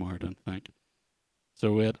 Nothing else more, I don't think.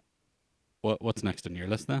 So, Wade, what's next on your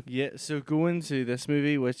list then? Yeah, so going to this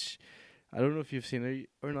movie, which I don't know if you've seen it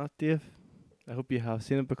or not, Dave. I hope you have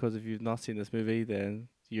seen it, because if you've not seen this movie, then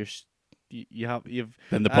you've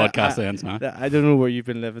Then the podcast ends now. I don't know where you've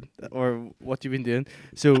been living or what you've been doing.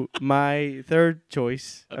 So my third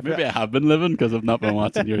choice. Maybe I have been living because I've not been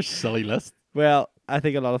watching your silly list. Well, I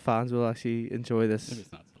think a lot of fans will actually enjoy this. Maybe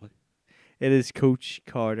it's not silly. It is Coach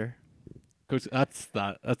Carter. Coach, that's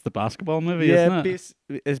the basketball movie, isn't it?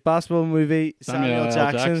 It's a basketball movie. Samuel L.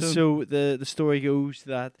 Jackson. So the story goes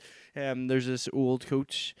that there's this old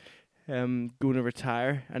coach going to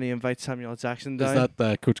retire, and he invites Samuel L. Jackson down. Is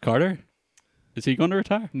that Coach Carter? Is he going to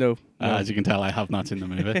retire? No. As you can tell, I have not seen the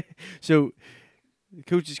movie. So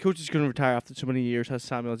coach is going to retire after so many years. Has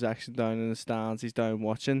Samuel L. Jackson down in the stands. He's down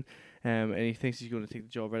watching, and he thinks he's going to take the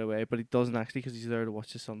job right away, but he doesn't actually, because he's there to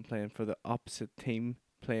watch his son playing for the opposite team,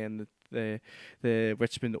 playing the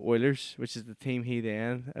Richmond Oilers, which is the team he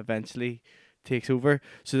then eventually takes over.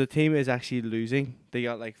 So the team is actually losing. They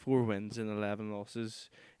got like 4 wins and 11 losses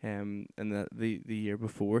in the year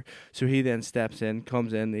before. So he then steps in,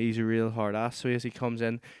 comes in. He's a real hard ass. So as he comes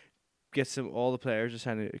in, gets all the players to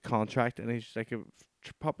sign a contract, and he's like a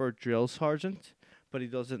proper drill sergeant, but he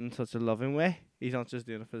does it in such a loving way. He's not just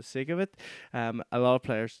doing it for the sake of it. A lot of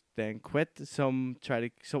players then quit. Some try to.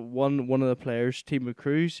 So one of the players, Team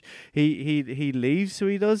Cruz, he leaves. So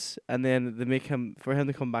he does, and then they make him, for him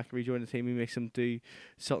to come back and rejoin the team. He makes him do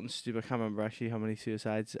something stupid. I can't remember actually how many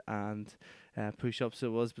suicides, and push-ups it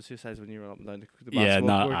was, but suicides when you run up and down the Yeah, basketball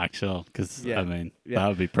not court. actual, because Yeah, I mean yeah. that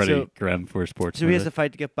would be pretty So- grim for a sports So he has movie. to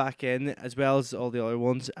fight to get back in, as well as all the other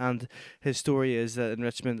ones. And his story is that in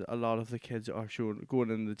Richmond, a lot of the kids are going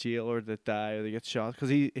in the jail, or they die, or they get shot. Because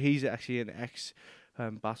he's actually an ex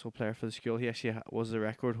basketball player for the school. He actually was the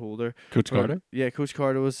record holder. Coach for- Carter. Yeah, Coach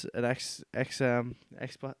Carter was an ex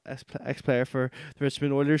player for the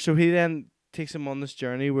Richmond Oilers. So he then takes him on this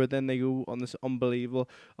journey where then they go on this unbelievable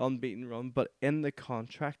unbeaten run. But in the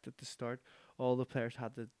contract at the start, all the players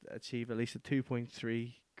had to achieve at least a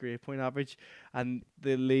 2.3 grade point average, and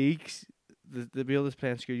the leagues, the be able to play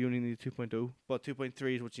in school, you only need 2.0, but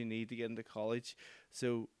 2.3 is what you need to get into college.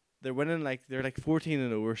 So they're winning, like they're like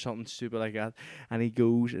 14-0 or something stupid like that, and he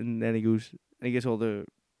goes and he gets all the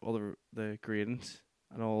gradings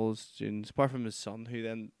and all his students, apart from his son, who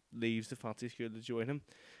then leaves the fancy school to join him.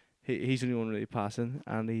 He's the only one really passing,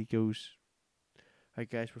 and he goes, "Right,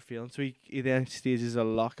 guys, we're failing." So he then stages a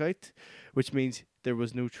lockout, which means there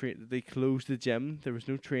was no They closed the gym. There was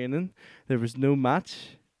no training. There was no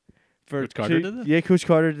match. Coach Carter did it? Yeah, Coach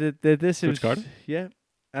Carter did this. Coach Carter? Yeah,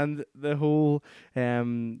 and the whole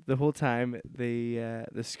time the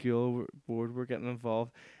school board were getting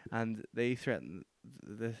involved, and they threatened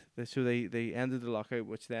so they ended the lockout,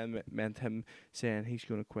 which then meant him saying he's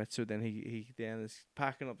going to quit. So then he then is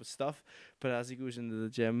packing up his stuff, but as he goes into the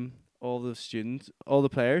gym, all the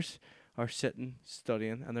players are sitting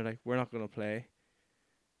studying, and they're like, "We're not going to play."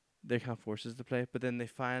 They can't force us to play, but then they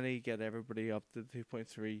finally get everybody up to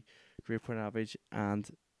 2.3 grade point average, and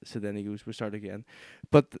so then he goes, "We start again,"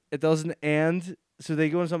 but it doesn't end. So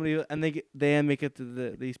they go on somebody, and they make it to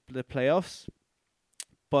the playoffs,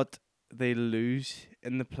 but they lose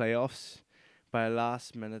in the playoffs by a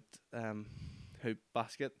last minute hoop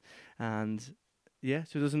basket, and yeah,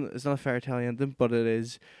 so it's not a fairy tale ending, but it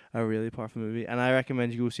is a really powerful movie, and I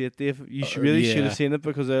recommend you go see it, Dave. You should Yeah. have seen it,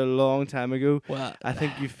 because a long time ago, Well, I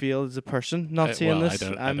think you feel as a person not seeing well, this. I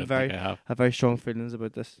don't I'm think I have. have very strong feelings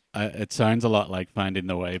about this. It sounds a lot like Finding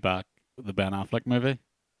the Way Back, the Ben Affleck movie,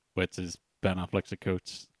 which is Ben Affleck's a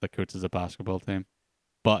coach that coaches a basketball team,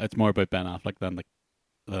 but it's more about Ben Affleck than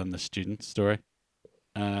the student story.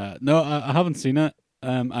 No, I haven't seen it.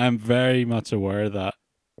 I'm very much aware that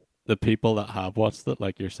the people that have watched it,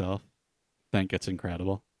 like yourself, think it's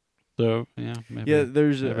incredible. So yeah, maybe. Yeah,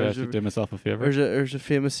 Maybe I should do myself a favor. there's a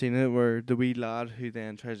famous scene in it where the wee lad who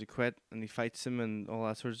then tries to quit and he fights him and all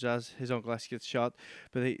that sort of jazz. His uncle actually gets shot,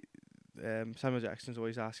 but Samuel Jackson's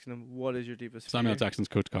always asking him, "What is your deepest fear?" Samuel Jackson's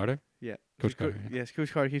Coach Carter. Yeah, Coach Carter. Yeah. Yes,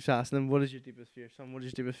 Coach Carter keeps asking him, "What is your deepest fear, son? What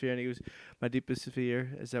is your deepest fear?" And he goes, "My deepest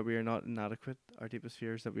fear is that we are not inadequate. Our deepest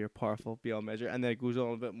fear is that we are powerful beyond measure." And then it goes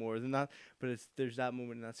on a bit more than that. But there's that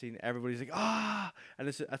moment in that scene. Everybody's like, "Ah!" And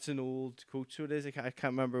that's an old quote, so it is. I can't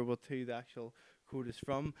remember who the actual quote is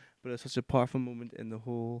from, but it's such a powerful moment in the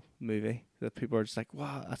whole movie that people are just like,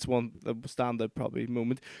 "Wow, that's one the standout probably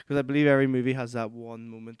moment." Because I believe every movie has that one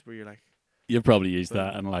moment where you're like. You've probably used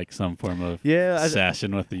that in like some form of as,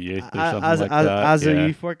 session with the youth or something as, like as, that. as yeah. a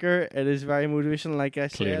youth worker, it is very motivational. Like I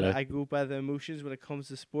Clearly. said, I go by the emotions when it comes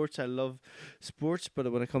to sports. I love sports,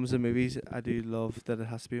 but when it comes to movies, I do love that it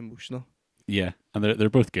has to be emotional. Yeah, and they're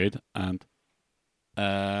both good, and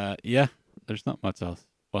yeah, there's not much else.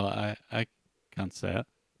 Well, I can't say it.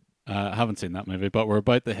 I haven't seen that movie, but we're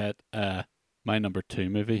about to hit my number 2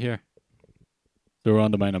 movie here. So we're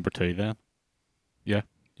on to my number 2 then. Yeah.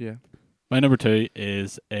 Yeah. My number 2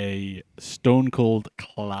 is a stone cold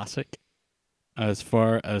classic. As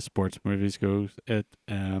far as sports movies goes, it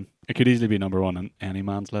could easily be number 1 on any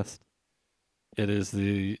man's list. It is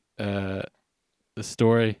the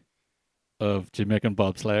story of Jamaican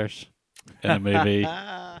bobslayers in a movie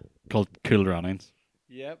called Cool Runnings.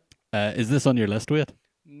 Yep. Is this on your list, Wade?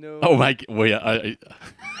 No. Oh my! Wait, I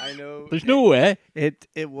know. There's no way.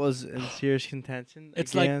 It was in serious contention.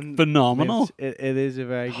 It's Again, like phenomenal. It is a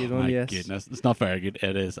very good one. My Yes. goodness, it's not very good.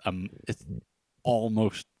 It is. It's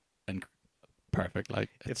almost perfect. Like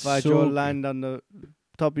if I draw a line down the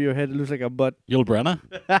top of your head, it looks like a butt. Yul Brynner.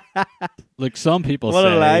 Like some people What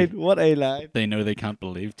say, a line! What a line! they know they can't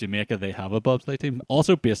believe Jamaica. They have a bobsleigh team,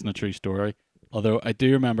 also based on a true story. Although I do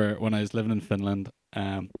remember when I was living in Finland,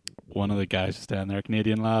 one of the guys who's down there, a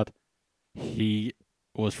Canadian lad, he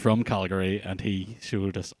was from Calgary and he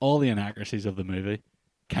showed us all the inaccuracies of the movie.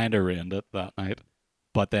 Kind of ruined it that night.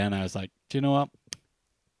 But then I was like, do you know what?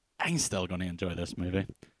 I'm still going to enjoy this movie.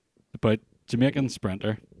 About Jamaican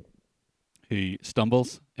sprinter who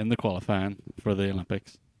stumbles in the qualifying for the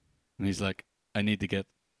Olympics. And he's like, I need to get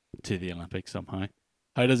to the Olympics somehow.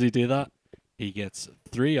 How does he do that? He gets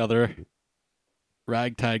 3 other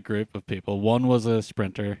ragtag group of people. One was a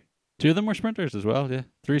sprinter, 2 of them were sprinters as well, yeah.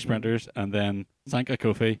 3 sprinters, and then Sanka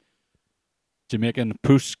Kofi, Jamaican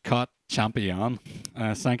push-cut champion.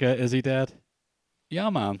 Sanka, is he dead? Yeah,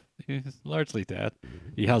 man. He's largely dead.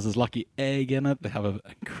 He has his lucky egg in it. They have an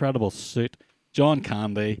incredible suit. John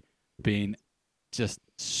Candy being just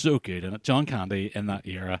so good in it. John Candy in that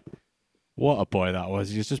era, what a boy that was.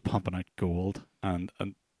 He was just pumping out gold, and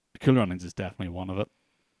Cool Runnings is definitely one of it.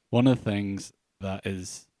 One of the things that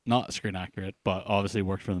is not screen accurate, but obviously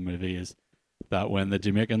worked for the movie, is that when the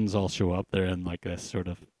Jamaicans all show up, they're in like this sort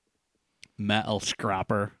of metal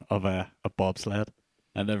scrapper of a bobsled,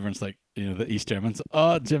 and everyone's like, the East Germans,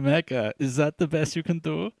 oh, Jamaica, is that the best you can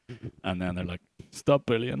do? And then they're like, stop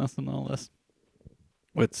bullying us and all this.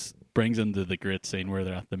 Which brings into the great scene where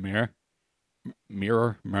they're at the mirror,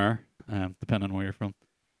 depending on where you're from.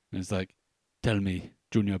 And it's like, tell me,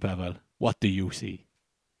 Junior Bevel, what do you see?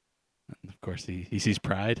 And of course, he sees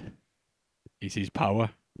pride. He sees power.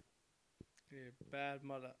 You're bad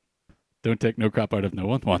mother. Don't take no crap out of no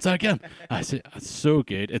one. Once again, it's so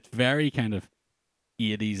good. It's very kind of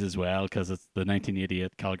 80s as well, because it's the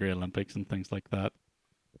 1988 Calgary Olympics and things like that.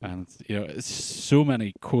 And it's so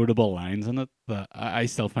many quotable lines in it that I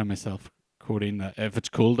still find myself quoting that. If it's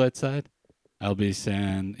cold outside, I'll be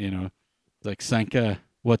saying, like, Sanka,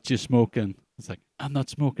 what you smoking? It's like, I'm not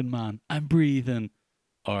smoking, man. I'm breathing.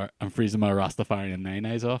 Or I'm freezing my Rastafarian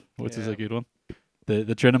nine-eyes off, which is a good one.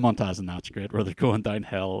 The training montage in that's great, where they're going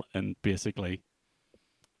downhill and basically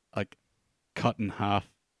like cut in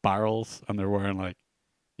half barrels, and they're wearing like,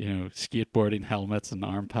 skateboarding helmets and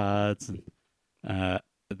arm pads, and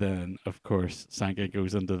then of course Sanka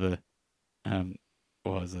goes into the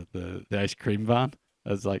the ice cream van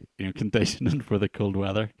as like conditioning for the cold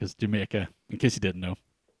weather, because Jamaica, in case you didn't know,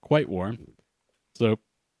 quite warm. So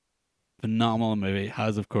phenomenal movie.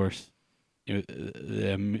 Has of course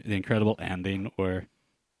the incredible ending where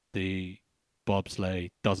the bobsleigh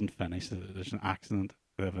doesn't finish. There's an accident.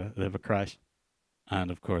 They have a crash, and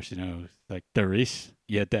of course like, Darius,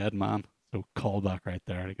 you dead man. So call back right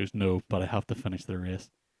there. He goes, no, but I have to finish the race.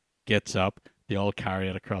 Gets up. They all carry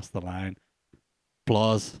it across the line.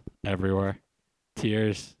 Applause everywhere.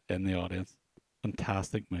 Tears in the audience.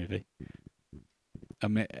 Fantastic movie. I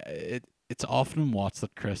mean, it's often watched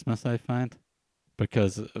at Christmas, I find,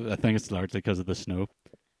 because I think it's largely because of the snow.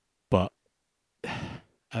 But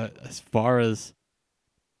as far as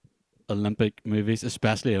Olympic movies,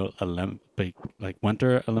 especially Olympic, like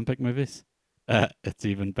Winter Olympic movies, it's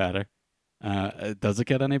even better. Does it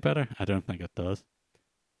get any better? I don't think it does.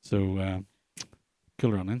 So,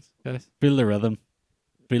 Cool Runnings, guys. Feel the rhythm.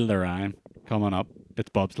 Feel the rhyme. Coming up. It's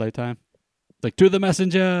bobsleigh time. It's like, to the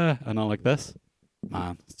messenger! And all like this.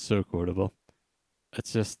 Man, it's so quotable.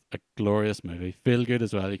 It's just a glorious movie. Feel good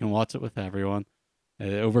as well. You can watch it with everyone.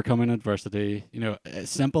 Overcoming adversity.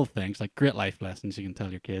 Simple things like great life lessons you can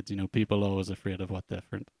tell your kids. People always afraid of what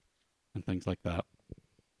different. And things like that.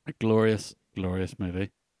 A glorious, glorious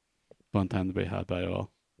movie. Fun time to be had by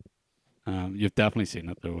all. You've definitely seen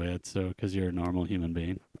it though, Wade, so because you're a normal human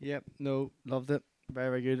being. Yep, no, loved it. Very,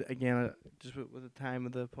 very good. Again, just with the time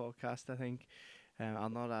of the podcast, I think I'll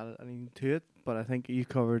not add anything to it, but I think you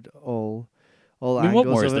covered all angles. What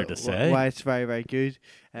more of is there it, to say? Why it's very, very good.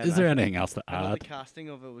 Is there anything else to add? The casting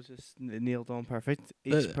of it was just nailed on perfect.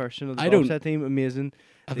 Each person of the I don't- bobsled team, amazing.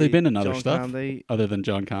 Have they been in other John stuff Candy, other than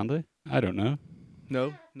John Candy? I don't know.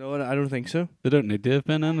 no, I don't think so. They don't need to have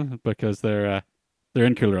been in because they're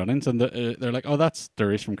in Cool Runnings, and they're like, oh, that's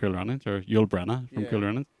Darius from Cool Runnings, or Yul Brenna from Yeah. Cool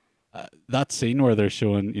Runnings. That scene where they're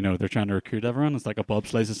showing, they're trying to recruit everyone, it's like a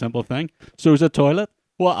bobsleigh's a simple thing. So is a toilet.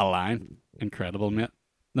 What a line. Incredible, mate.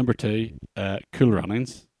 Number 2, Cool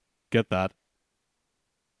Runnings. Get that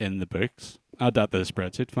in the books. Add that to the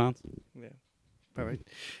spreadsheet, fans. Yeah, perfect.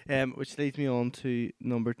 Which leads me on to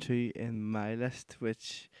number 2 in my list,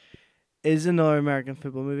 which is another American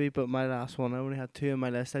football movie, but my last one, I only had 2 on my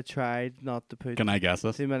list. I tried not to put Can I guess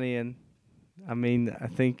this? too many in. I mean, I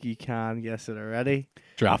think you can guess it already.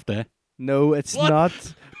 Draft Day. No, it's What?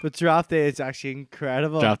 not. But Draft Day is actually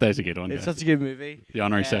incredible. Draft Day's a good one. It's guys. such a good movie. The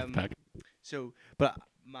honorary fifth pick. So, but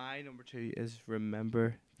my number 2 is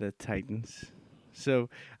Remember the Titans. So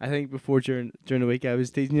I think before during the week I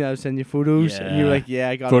was teaching you, I was sending you photos, and you were Yeah. like, "Yeah,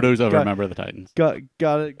 I got Photos it, of Remember the Titans. got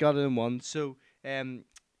it in one." So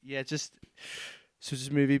just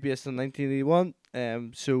a movie based on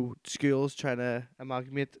 1981. So schools trying to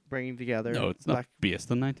amalgamate, bringing together. No, it's not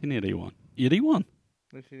based on 1981. 81?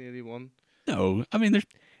 1981. No, I mean, there's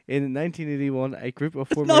In 1981, a group of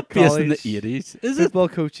it's former not based in the college 80s, is it? football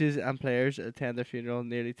coaches and players attend their funeral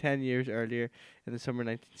nearly 10 years earlier in the summer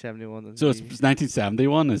 1971. So it's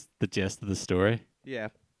 1971 is the gist of the story. Yeah.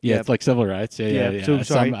 Yeah, it's like civil rights. Yeah. So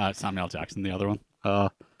sorry, Samuel Jackson, the other one.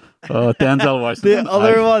 Denzel Washington. the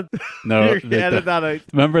other one. No, Edit that out.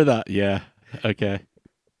 remember that? Yeah. Okay.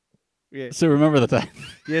 Yeah. So remember the time.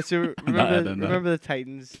 Yeah. So No. remember the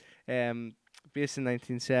Titans. Based in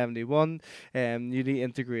 1971, newly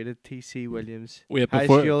integrated T.C. Williams. Wait, High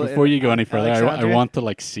before School you in go any further, I Alexandria. want to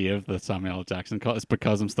like save the Samuel Jackson call. It's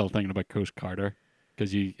because I'm still thinking about Coach Carter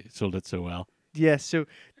because you sold it so well. Yes, so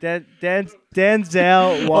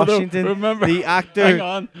Denzel Washington, remember, the actor. hang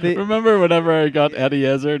on. Remember whenever I got Eddie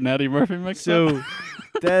Izzard and Eddie Murphy mixed up? So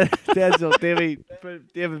Denzel, David,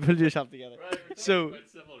 put yourself together. So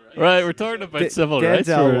Right, we're talking about civil rights.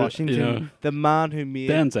 Denzel Washington, you know, the man who made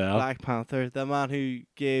Denzel. Black Panther, the man who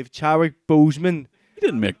gave Chadwick Boseman. He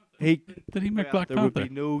didn't make. Did he make Well, Black there Panther? would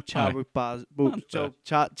be no Chadwick Panther.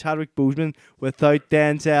 Chadwick Boseman without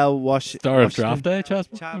Denzel Washington. Star of Draft Day,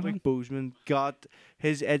 Chadwick Boseman got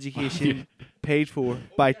his education paid for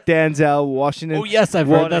by Denzel Washington. Oh yes, I've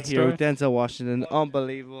What heard that a hero, story. Denzel Washington,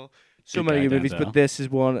 unbelievable. So Good many guy, good movies, Denzel. but this is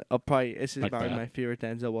one of probably this is Like probably that. my favorite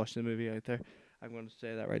Denzel Washington movie out there. I'm going to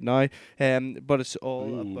say that right now. But it's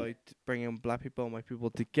all about bringing black people and white people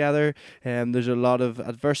together. There's a lot of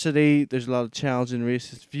adversity. There's a lot of challenging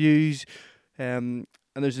racist views. And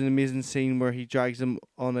there's an amazing scene where he drags them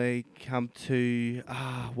on a camp to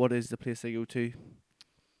what is the place they go to?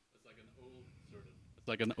 It's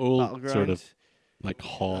like an old Battleground. sort of like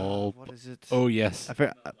hall. What is it? Oh yes,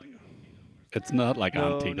 it's not like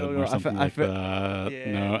No, Antietam no, or something like that.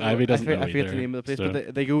 No, Ivy doesn't know I forget either. the name of the place, So-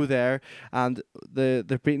 but they go there and they're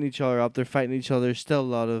beating each other up. They're fighting each other. Still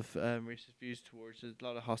a lot of racist views towards it, a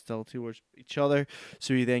lot of hostility towards each other.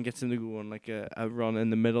 So he then gets him to go on like a run in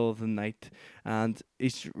the middle of the night, and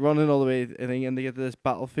he's running all the way. I think, and they get to this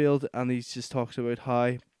battlefield, and he just talks about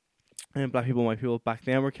how. And black people, white people back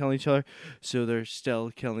then were killing each other, so they're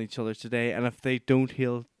still killing each other today. And if they don't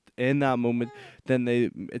heal in that moment, then they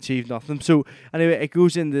achieve nothing. So anyway, it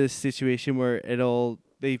goes into this situation where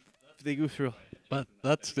they go through. But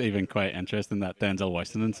that's even quite interesting that Denzel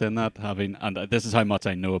Washington saying that, and this is how much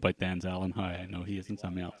I know about Denzel and how I know he isn't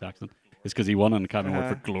Samuel L. Jackson, is because he won an Academy Award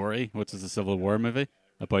for Glory, which is a Civil War movie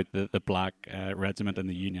about the black regiment in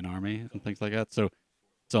the Union Army and things like that. So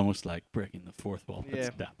it's almost like breaking the fourth wall. Yeah. It's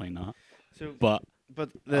definitely not. So, But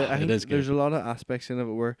I think is good. there's a lot of aspects in it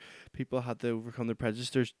where people had to overcome their prejudice.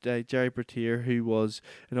 There's Jerry Bertier, who was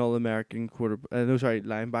an All-American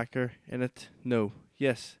linebacker in it. No,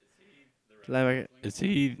 yes, linebacker. is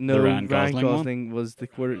he No, the Ryan Gosling one? Gosling was the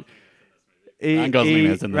quarter. Ryan Gosling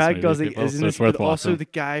is in this Ryan movie, Gosling people, is in so this, it's worth but also watching. the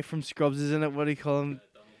guy from Scrubs is in it. What do you call him?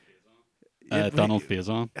 Yeah, but Donald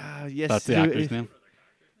Faison. yes, That's the who actor's is- name.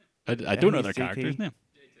 I don't know their he's JT. character's name.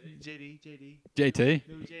 JD. JT.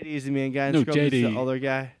 No, JD is the main guy. In No, Scrubs is JD. the other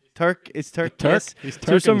guy. Turk. It's Turk. Turk. Yes. He's Turk.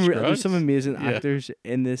 There's some in there's some Scrubs. amazing Yeah. actors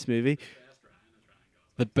in this movie.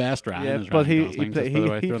 The best Ryan Yeah, is but Ryan he Gosling, just by the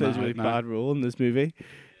way, he throwing plays that a really out now. bad role in this movie.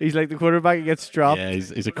 He's like the quarterback who gets dropped. Yeah,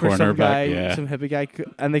 he's a for some guy, cornerback. Yeah. some hippie guy,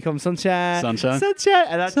 and they come sunshine, Sunshine. sunshine,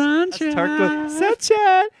 and that's Turk going,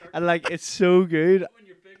 sunshine, and like it's so good.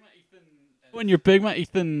 When you're big man,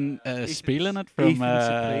 Ethan Spielen it from Ethan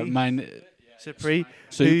Suplee. mine. Supri,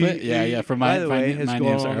 Yeah, from by my the way, has my gone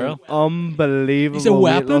name's on Earl. an unbelievable He's a weight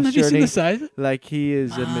weapon. loss Have you seen journey. the size? Like he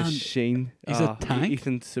is a Man, machine. he's a tank.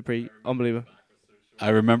 Ethan Supri, unbelievable. I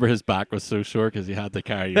remember his back was so sore because he had to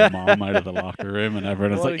carry your mom out of the locker room, and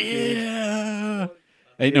everyone was What like, a kid. "Yeah,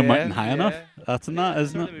 ain't no mountain high enough." That's not,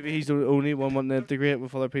 isn't it? Maybe he's the only one wanting to integrate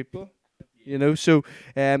with other people. You know, so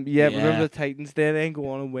remember the Titans? They then go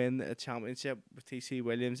on and win a championship with T.C.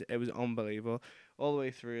 Williams. It was unbelievable all the way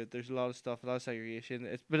through it. There's a lot of stuff, a lot of segregation.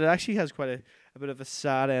 But it actually has quite a bit of a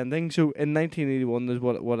sad ending. So in 1981 is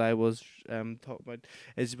what I was talking about,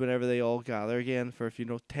 is whenever they all gather again for a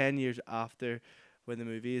funeral 10 years after when the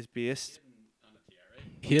movie is based.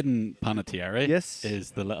 Hayden Panettiere Yes.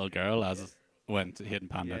 is the little girl, as when Hayden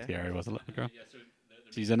Panettiere was a little girl.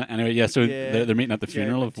 She's in it anyway. Yeah, so they're meeting at the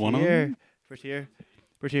funeral of one of them. Bertier,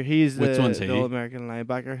 he's Which one's the he? All-American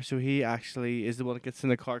linebacker. So he actually is the one that gets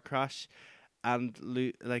in a car crash, and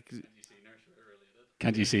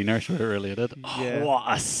Can't you see Nurse? We're related. Yeah. Oh, what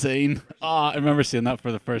a scene! Oh, I remember seeing that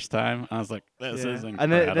for the first time. I was like, "This is and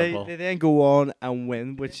incredible." they then go on and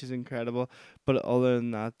win, which is incredible. But other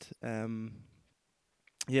than that,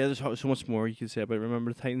 Yeah, there's so much more you can say about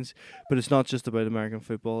Remember the Titans, but it's not just about American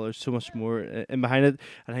football. There's so much more in behind it.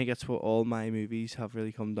 And I think that's what all my movies have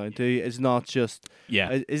really come down to. It's not just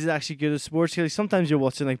is it actually good at sports? Like, sometimes you're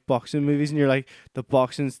watching like boxing movies and you're like, the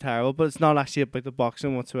boxing's terrible, but it's not actually about the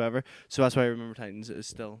boxing whatsoever. So that's why Remember Titans is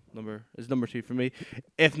still number 2 for me,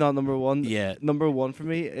 if not number 1. Yeah. Number 1 for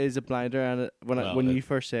me is a blinder. And when Well, you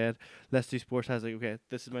first said let's do sports, I was like, okay,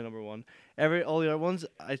 this is my number 1. All the other ones,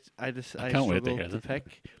 I can't wait to hear to this.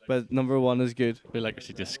 pick. But number 1 is good. I feel like I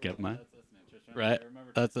should just skip mine. Right,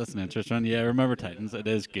 that's an interesting one. Yeah, Remember Titans. It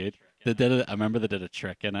is good. They did it. I remember they did a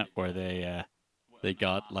trick in it where they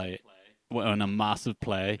got like when a massive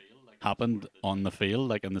play happened on the field,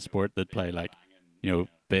 like in the sport, they'd play like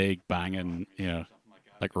big banging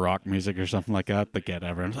like rock music or something like that to get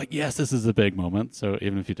everyone like, yes, this is a big moment. So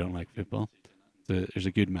even if you don't like football, there's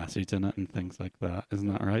a good message in it and things like that. Isn't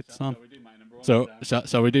that right, son? So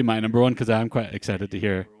we do my number 1 because I'm quite excited to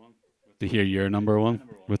hear your number 1,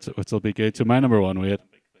 which will be good. So my number 1, Wade.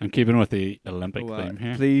 I'm keeping with the Olympic theme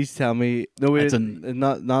here. Please tell me. No, wait,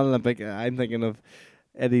 not Olympic. I'm thinking of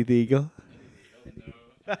Eddie the Eagle.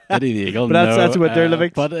 Eddie the Eagle. But that's Winter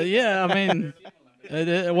Olympics. But yeah, I mean,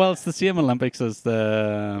 well, it's the same Olympics as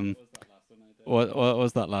the what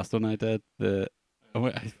was that last one I did?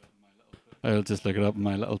 I'll just look it up in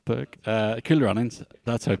my little book. Cool Runnings.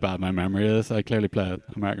 That's how bad my memory is. I clearly played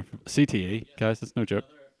American CTE, guys. It's no joke.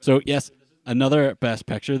 So yes, another Best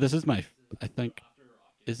Picture. This is I think,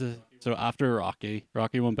 is it? So after Rocky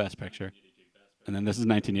won Best Picture, and then this is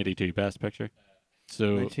 1982 Best Picture.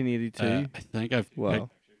 So 1982. I think I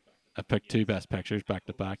picked 2 Best Pictures back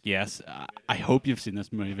to back. Yes, I hope you've seen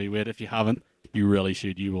this movie. Wait, if you haven't, you really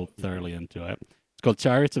should. You will thoroughly enjoy it. It's called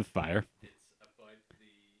Chariots of Fire.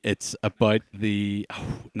 It's about the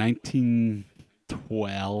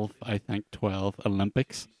 1912, I think, 12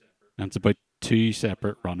 Olympics, and it's about 2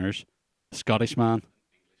 separate runners, a Scottish man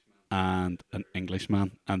and an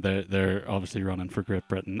Englishman, and they're obviously running for Great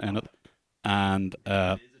Britain in it, and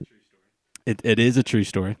it is a true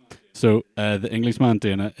story. So the Englishman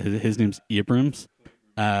doing it, his name's Abrams.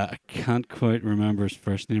 I can't quite remember his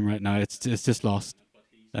first name right now. It's just lost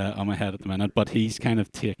on my head at the minute. But he's kind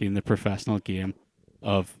of taking the professional game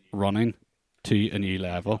of running to a new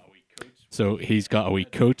level. So he's got a wee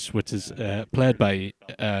coach, which is played by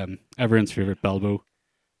everyone's favourite Bilbo,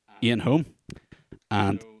 Ian Holm.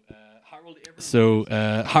 And so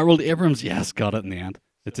Harold Abrams, yes, got it in the end.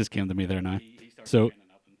 It just came to me there now. So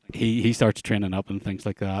he starts training up and things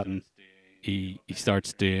like that, and he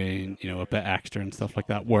starts doing a bit extra and stuff like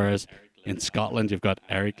that. Whereas in Scotland, you've got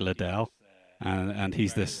Eric Liddell, and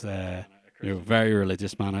he's this very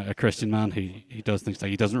religious man, a Christian man. He does things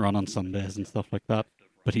like he doesn't run on Sundays and stuff like that,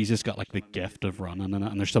 but he's just got like the gift of running in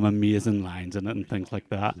it, and there's some amazing lines in it and things like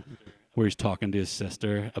that, where he's talking to his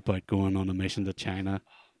sister about going on a mission to China,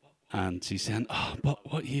 and she's saying, "Oh, but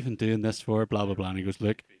what are you even doing this for?" Blah blah blah. And he goes,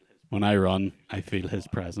 "Look, when I run, I feel his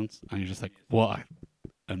presence," and you're just like, "What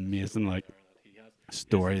amazing like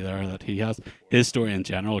story there that he has." His story in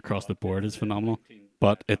general across the board is phenomenal.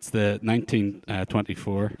 But it's the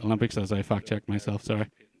 1924 Olympics, as I fact-checked myself, sorry.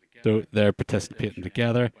 So they're participating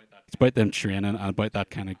together. It's about them training and about that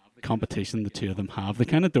kind of competition the two of them have. They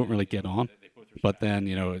kind of don't really get on, but then,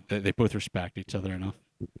 they both respect each other enough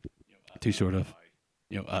to sort of,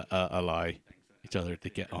 allow each other to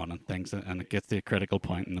get on and things. And it gets to a critical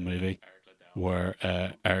point in the movie where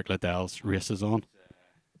Eric Liddell's race is on,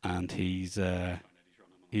 and he's found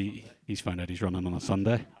out he's running on a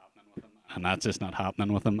Sunday. And that's just not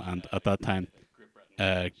happening with him. And at that time,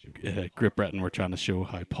 Great Britain were trying to show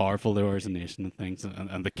how powerful they were as a nation and things.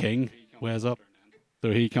 And the king weighs up.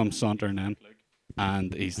 So he comes sauntering in.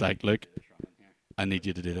 And he's like, "Look, I need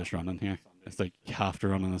you to do this running here. It's like, you have to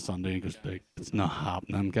run on a Sunday." He goes, "Look, it's not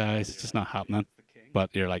happening, guys. It's just not happening."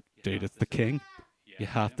 But you're like, "Dude, it's the king. You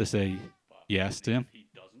have to say yes to him."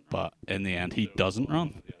 But in the end, he doesn't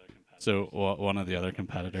run. So one of the other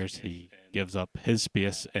competitors, he gives up his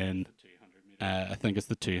space in... I think it's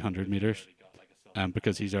the 200 meters,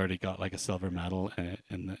 because he's already got like a silver medal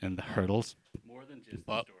in the hurdles.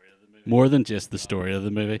 But more than just the story of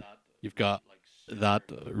the movie, you've got that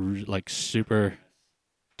like super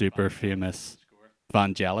duper famous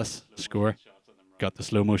Vangelis score. Got the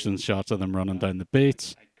slow motion shots of them running down the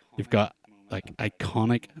beach. You've got like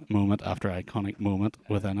iconic moment after iconic moment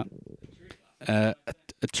within it.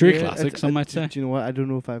 A true classic, some might say. Do you know what? I don't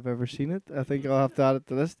know if I've ever seen it. I think I'll have to add it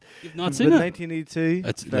to the list. You've not seen it? 1982.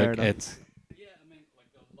 It's fair enough.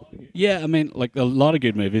 I mean, like a lot of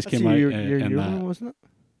good movies came out in that. One, wasn't it?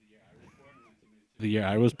 The year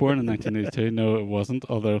I was born in 1982. No, it wasn't.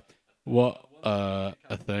 Although, what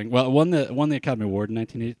a thing. Well, it won the Academy Award in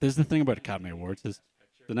 1980. This is the thing about Academy Awards is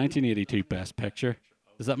the 1982 Best Picture.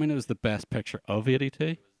 Does that mean it was the Best Picture of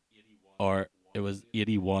 82, or it was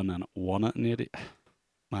 81 and it won it in 80?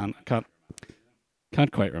 Man, I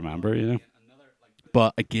can't quite remember, you know.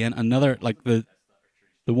 But again, another like the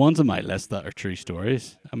ones on my list that are true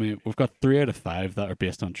stories. I mean, we've got 3 out of 5 that are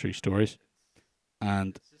based on true stories,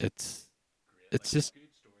 and it's just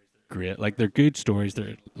great. Like they're good stories.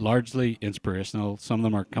 They're largely inspirational. Some of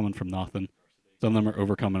them are coming from nothing. Some of them are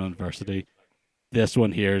overcoming adversity. This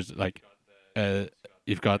one here is like,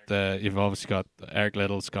 you've obviously got Eric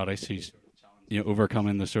Little, Scottish, who's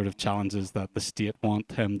overcoming the sort of challenges that the state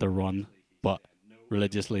want him to run, but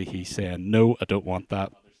religiously he's saying no, I don't want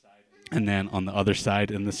that. And then on the other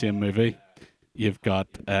side in the same movie, you've got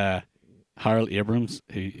Harold Abrams,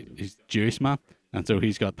 he's Jewish man, and so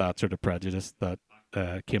he's got that sort of prejudice that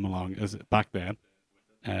came along as back then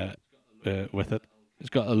with it. It's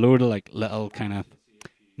got a load of like little kind of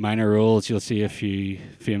minor roles. You'll see a few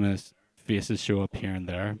famous faces show up here and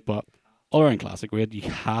there, but all around classic. You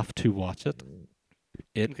have to watch it.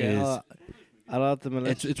 It Okay, is. I'll add them a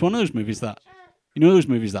list. It's one of those movies that those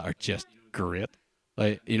movies that are just great.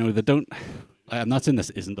 Like they don't. I'm not saying this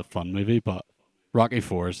isn't a fun movie, but Rocky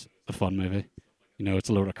 4's a fun movie. It's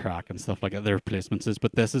a load of crack and stuff like that. Their replacements is,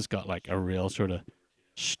 but this has got like a real sort of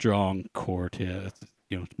strong core to it. It's,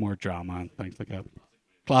 it's more drama and things like that.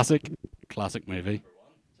 Classic movie.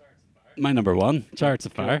 My number 1, Chariots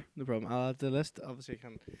of Fire. No problem. I'll add the list. Obviously, I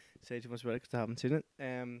can't say too much about it because I haven't seen it.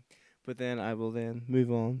 But then I will then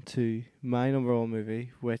move on to my number 1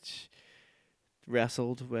 movie, which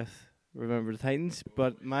wrestled with Remember the Titans.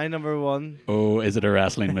 But my number 1. Oh, is it a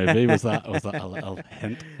wrestling movie? Was that a little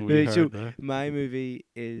hint we heard there? My movie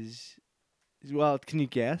is. Well, can you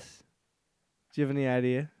guess? Do you have any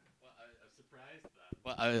idea?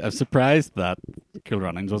 I'm surprised that Cool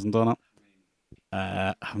Runnings wasn't on it.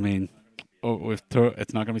 I mean, it's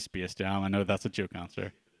not going to be Space Jam. I know that's a joke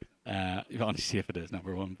answer. You want to see if it is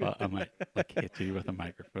number 1, but I might hit you with a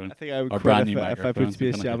microphone. I think I would quit if I put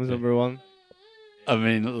Space Jam as number 1. I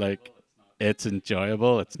mean, it's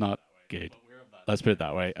enjoyable. It's not good. Let's put it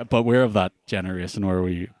that way. But we're of that generation where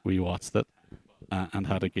we watched it and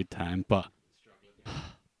had a good time. But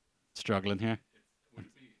struggling here.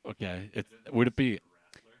 Okay, would it be?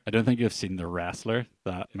 I don't think you've seen The Wrestler,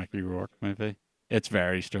 that Mickey Rourke movie. It's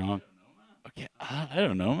very strong. Okay, I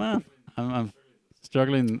don't know, man. I'm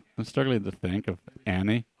struggling. I'm struggling to think of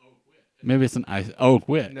any. Maybe it's an ice. Oh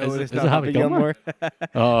wait, no, is it Happy Gilmore?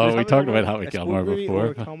 Oh, we talked about Happy Gilmore before.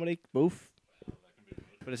 Or comedy, both.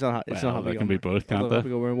 But it's not. It's not Happy Gilmore. It can be both, can't Happy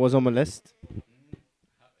Gilmore was on my list.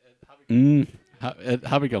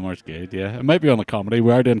 Happy Gilmore's good. Yeah, it might be on the comedy.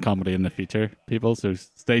 We are doing comedy in the future, people. So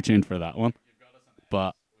stay tuned for that one.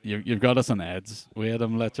 But you've got us on Eds.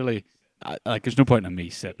 I'm literally. There's no point in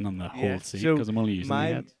me sitting on the whole seat because I'm only using the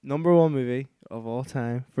heads. My number 1 movie of all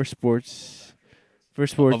time for sports.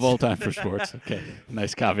 Of all time for sports. Okay,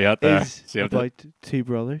 nice caveat there. Is about 2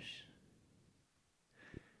 brothers.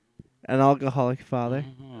 An alcoholic father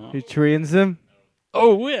who trains them.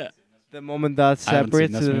 Oh yeah. The mum and dad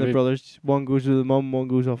separate, so then the brothers. One goes with the mum, one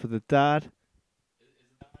goes off with the dad.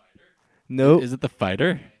 No. Is it The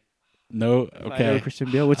Fighter? No. Okay. Fighter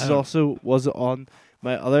Christian Bale, which was on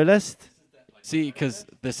my other list. See, because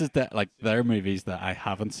this is their movies that I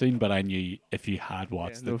haven't seen, but I knew if you had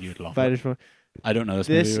watched that you'd love it. I don't know this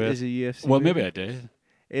movie. This is a UFC Well, movie. maybe I did.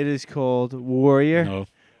 It is called Warrior. No.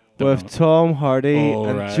 With Tom Hardy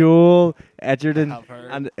and Joel Edgerton,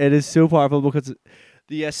 and it is so powerful because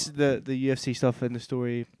the UFC stuff in the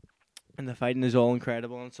story and the fighting is all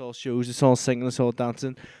incredible, and it's all shows, it's all singing, it's all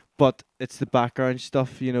dancing, but it's the background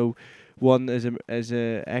stuff. One is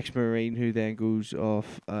a ex-marine who then goes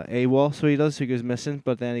off AWOL, so he goes missing,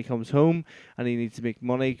 but then he comes home and he needs to make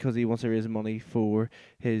money because he wants to raise money for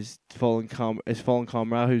his fallen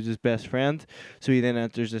comrade, who's his best friend. So he then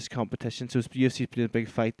enters this competition. So UFC's putting a big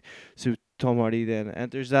fight. So Tom Hardy then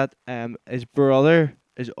enters that. His brother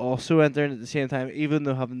is also entering at the same time, even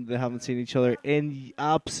though they haven't seen each other in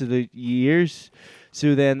absolute years.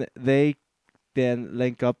 So then they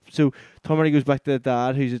link up. So Tom Hardy goes back to the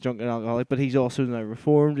dad, who's a drunken alcoholic, but he's also now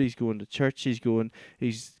reformed. He's going to church. He's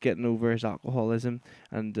getting over his alcoholism,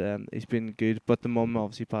 and he's been good. But the mum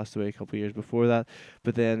obviously passed away a couple of years before that.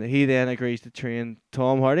 But then he agrees to train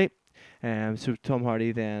Tom Hardy. So Tom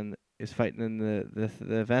Hardy then is fighting in the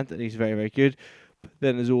event, and he's very, very good.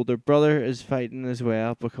 Then his older brother is fighting as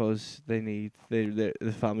well because the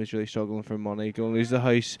family's really struggling for money. Going to lose the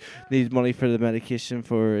house, needs money for the medication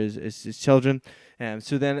for his children.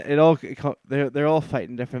 So then they're all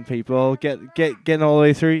fighting different people, getting all the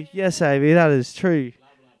way through. Yes, Ivy, that is true.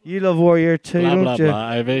 You love Warrior too, Blah don't blah you? blah.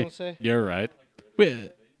 Ivy, Say? you're right.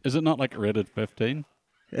 Wait, is it not like rated 15?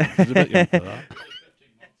 It's a bit young for that.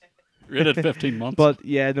 Rated 15 months. But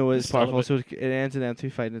yeah, no, it's It's still a powerful. bit- So it ends in them two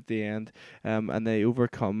fighting at the end, and they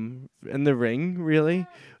overcome in the ring. Really,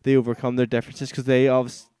 they overcome their differences because they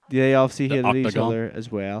obviously The hated each octagon. other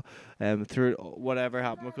as well. Through whatever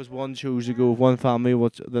happened, because one chose to go with one family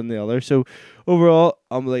than the other. So overall,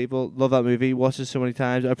 unbelievable. Love that movie. Watched it so many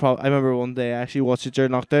times. I remember one day I actually watched it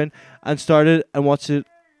during lockdown and started and watched it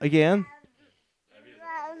again.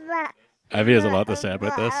 Ivy has a lot to say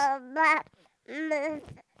about this.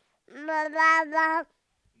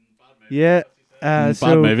 Yeah. Bad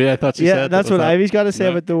So movie, I thought she yeah, said. that's Was what that- Ivy's got to say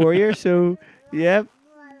No. about the Warrior. So yeah,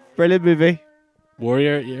 brilliant movie.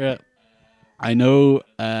 Warrior, yeah. I know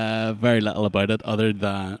very little about it other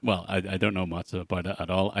than, well, I don't know much about it at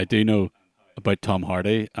all. I do know about Tom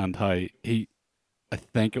Hardy and how I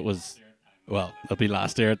think it was, well, it'll be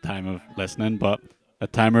last year at time of listening, but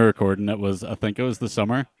at time of recording, I think it was the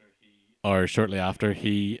summer or shortly after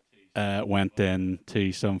he went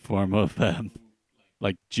into some form of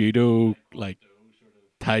like judo, like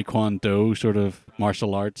taekwondo sort of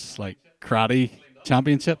martial arts, like karate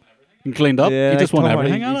championship and cleaned up. Yeah, He just like won Tom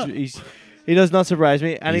everything Hardy, at it. he does not surprise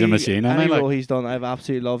me. He's a machine, isn't he? Any Like- role he's done, I've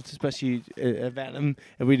absolutely loved, especially Venom.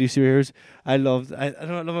 If we do superheroes, I loved. I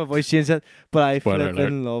don't know my voice changed it, but I Spoiler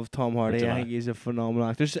flipping love Tom Hardy. July. I think he's a phenomenal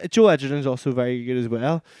actor. Joel Edgerton's also very good as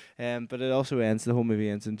well. But it also ends. The whole movie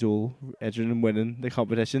ends in Joel Edgerton winning the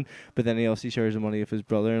competition. But then he also shares the money with his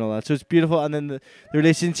brother and all that. So it's beautiful. And then the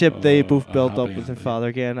relationship they both a built up happy with their ending. father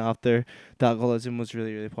again after that alcoholism was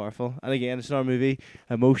really, really powerful. And again, it's not a movie.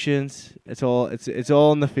 Emotions. It's all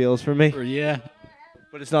in the feels for me. Yeah.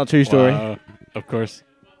 But it's not a true story. Wow. Of course.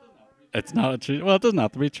 It's not a true. Well, it doesn't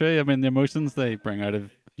have to be true. I mean, the emotions they bring out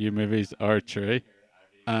of you movies are true.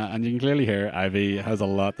 And you can clearly hear Ivy has a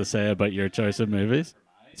lot to say about your choice of movies.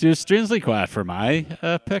 She was strangely quiet for my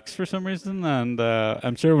picks for some reason. And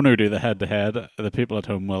I'm sure when we do the head-to-head, the people at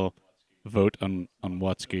home will vote on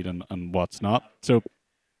what's good and what's not. So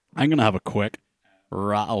I'm going to have a quick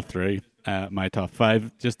rattle through my top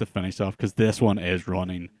 5 just to finish off because this one is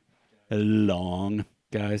running long,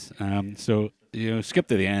 guys. So skip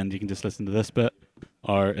to the end. You can just listen to this bit,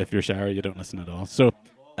 or if you're shy, you don't listen at all. So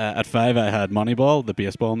at 5, I had Moneyball, the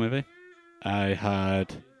baseball movie. I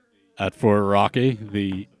had at 4 Rocky,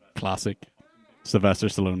 the classic Sylvester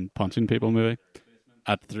Stallone punching people movie.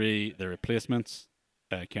 At 3, The Replacements,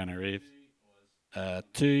 Keanu Reeves.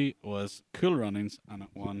 2 was Cool Runnings, and at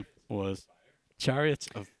 1 was Chariots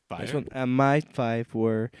of Fire. This one, and my 5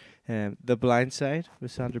 were The Blind Side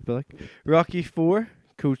with Sandra Bullock, Rocky 4,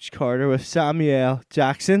 Coach Carter with Samuel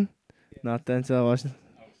Jackson, not Denzel Washington.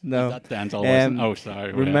 No. Is that Denzel Washington? Oh,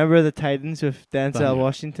 sorry. Remember the Titans with Denzel Daniel.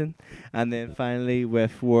 Washington, and then finally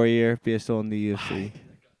with Warrior based on the UFC.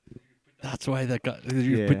 That's why they got you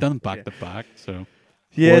Yeah, put them back yeah. to back. So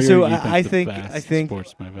Yeah, Warrior, so you I the think best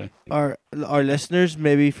sports movie. our listeners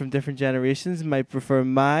maybe from different generations might prefer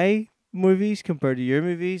my movies compared to your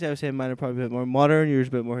movies. I would say mine are probably a bit more modern, yours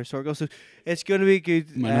a bit more historical. So it's going to be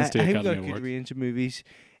good. Mine has I two think we've got a Academy good Awards. range of movies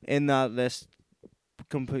in that list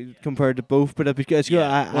compared to both. But it's good.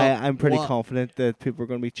 Yeah, well, I'm pretty what- confident that people are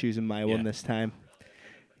going to be choosing my one Yeah. this time.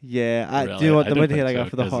 Yeah, do Really? you know what? I The don't amount of hate think I got so,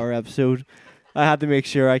 for the 'cause- horror episode. I had to make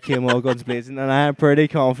sure I came all guns blazing, and I am pretty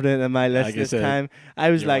confident in my list Like I this said, time. I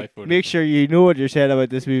was your like, wife voted make for sure you know what you're saying about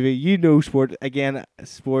this movie. You know sport. Again,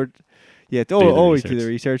 sport. Yeah, the always do the research.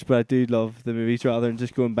 research, but I do love the movies rather than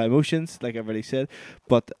just going by emotions, like I've already said.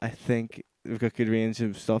 But I think we've got good range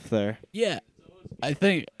of stuff there. Yeah, I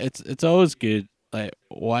think it's always good. Like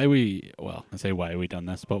I say why we done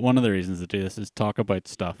this, but one of the reasons to do this is talk about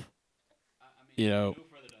stuff.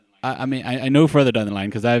 I mean, I know further down the line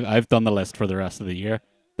because I've done the list for the rest of the year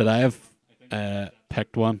that I have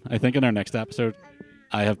picked one. I think in our next episode,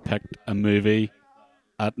 I have picked a movie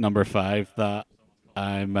at number 5 that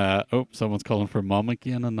I'm. Someone's calling for mom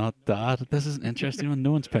again and not dad. This is an interesting one.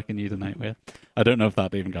 No one's picking you tonight, with. I don't know if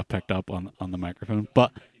that even got picked up on the microphone,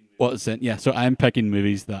 but what is it? Yeah, so I'm picking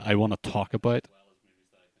movies that I want to talk about,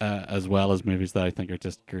 as well as movies that I think are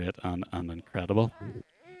just great and incredible.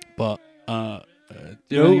 But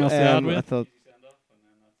do you have anything else to add? I With thought.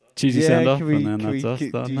 cheesy Yeah, send off, can we, and then can we, that's us.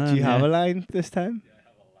 can- done do then, you have yeah. a line this time?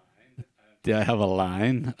 Do I have a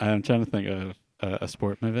line? I'm trying to think of a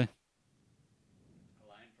sport movie.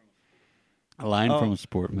 A line Oh. from a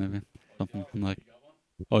sport movie. Something like.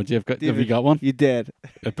 Oh, do you have you David, got one? You did.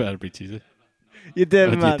 It better be cheesy. You did,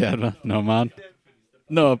 Oh, man. you dead, man? No, man.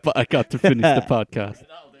 No, but I got to finish the podcast.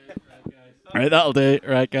 Right, that'll do.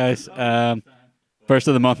 Right, guys. First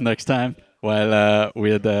of the month next time. While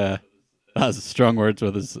Wade has strong words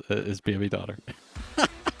with his baby daughter.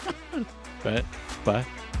 Right. Bye.